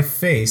into my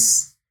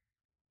face,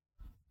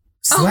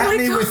 slapped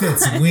me with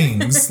its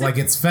wings, like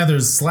its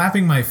feathers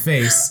slapping my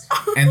face,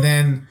 and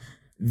then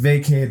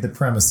vacated the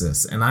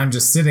premises. And I'm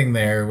just sitting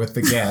there with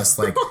the guest,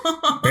 like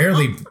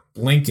barely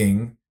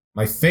blinking.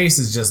 My face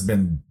has just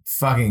been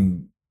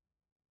fucking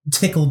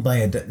tickled by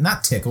a duck.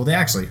 Not tickled, it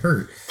actually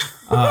hurt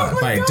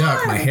by a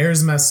duck. My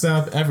hair's messed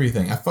up,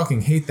 everything. I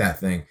fucking hate that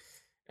thing.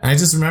 And I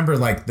just remember,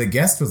 like, the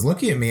guest was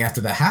looking at me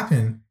after that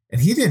happened,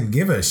 and he didn't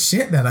give a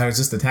shit that I was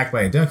just attacked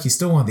by a duck. He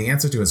still wanted the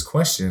answer to his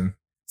question.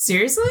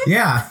 Seriously?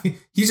 Yeah.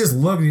 He just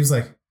looked, and he was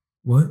like,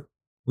 what?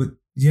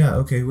 Yeah,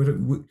 okay.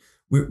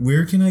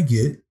 Where can I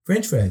get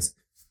French fries?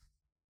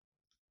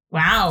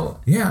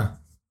 Wow. Yeah.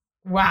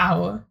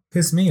 Wow.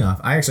 Pissed me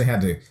off. I actually had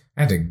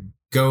to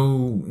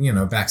go,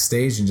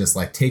 backstage and just,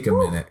 like, take a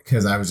minute,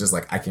 because I was just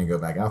like, I can't go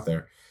back out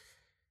there.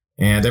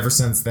 And ever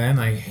since then,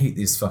 I hate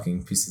these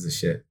fucking pieces of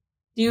shit.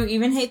 Do you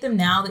even hate them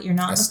now that you're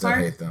not in the park?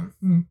 I still hate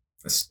them.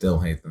 I still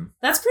hate them.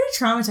 That's pretty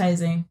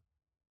traumatizing.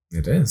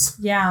 It is.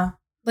 Yeah.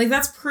 Like,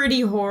 that's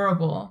pretty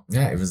horrible.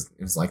 Yeah, it was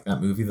like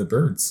that movie, The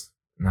Birds.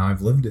 Now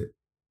I've lived it.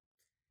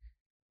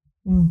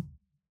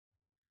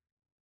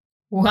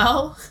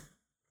 Well.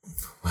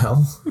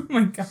 Oh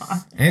my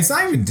God. And it's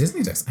not even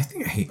Disney ducks. I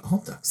think I hate all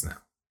ducks now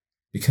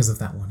because of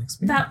that one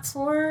experience.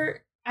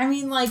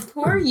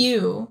 Poor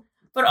you,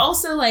 but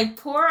also, like,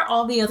 poor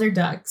all the other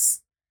ducks.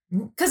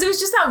 Because it was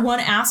just that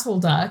one asshole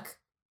duck.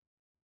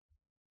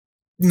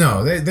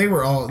 No, they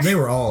were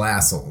all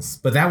assholes.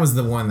 But that was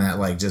the one that,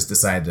 like, just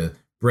decided to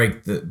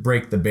break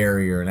the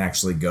barrier and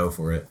actually go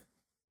for it.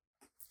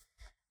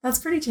 That's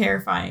pretty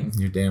terrifying.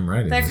 You're damn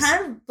right. That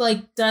kind of,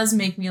 like, does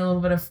make me a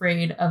little bit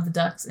afraid of the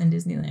ducks in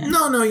Disneyland.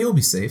 No, you'll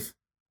be safe.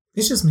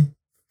 It's just me.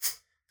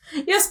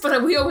 Yes,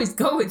 but we always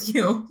go with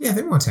you. Yeah,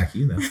 they won't attack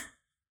you though.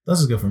 They'll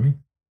just go for me.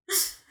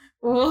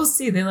 Well, we'll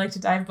see. They like to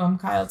dive bomb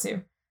Kyle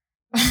too.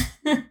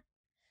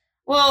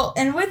 Well,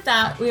 and with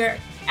that, we are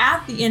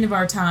at the end of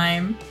our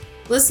time.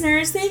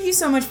 Listeners, thank you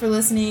so much for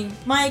listening.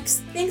 Mike,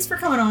 thanks for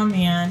coming on,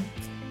 man.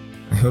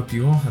 I hope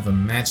you all have a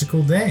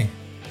magical day.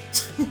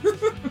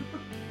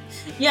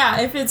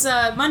 Yeah, if it's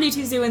Monday,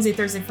 Tuesday, Wednesday,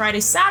 Thursday, Friday,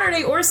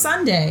 Saturday, or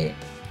Sunday,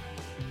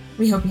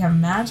 we hope you have a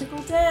magical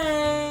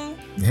day.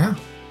 Yeah.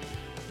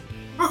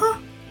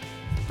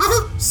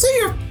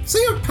 See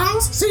you,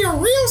 pals. See you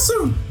real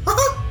soon.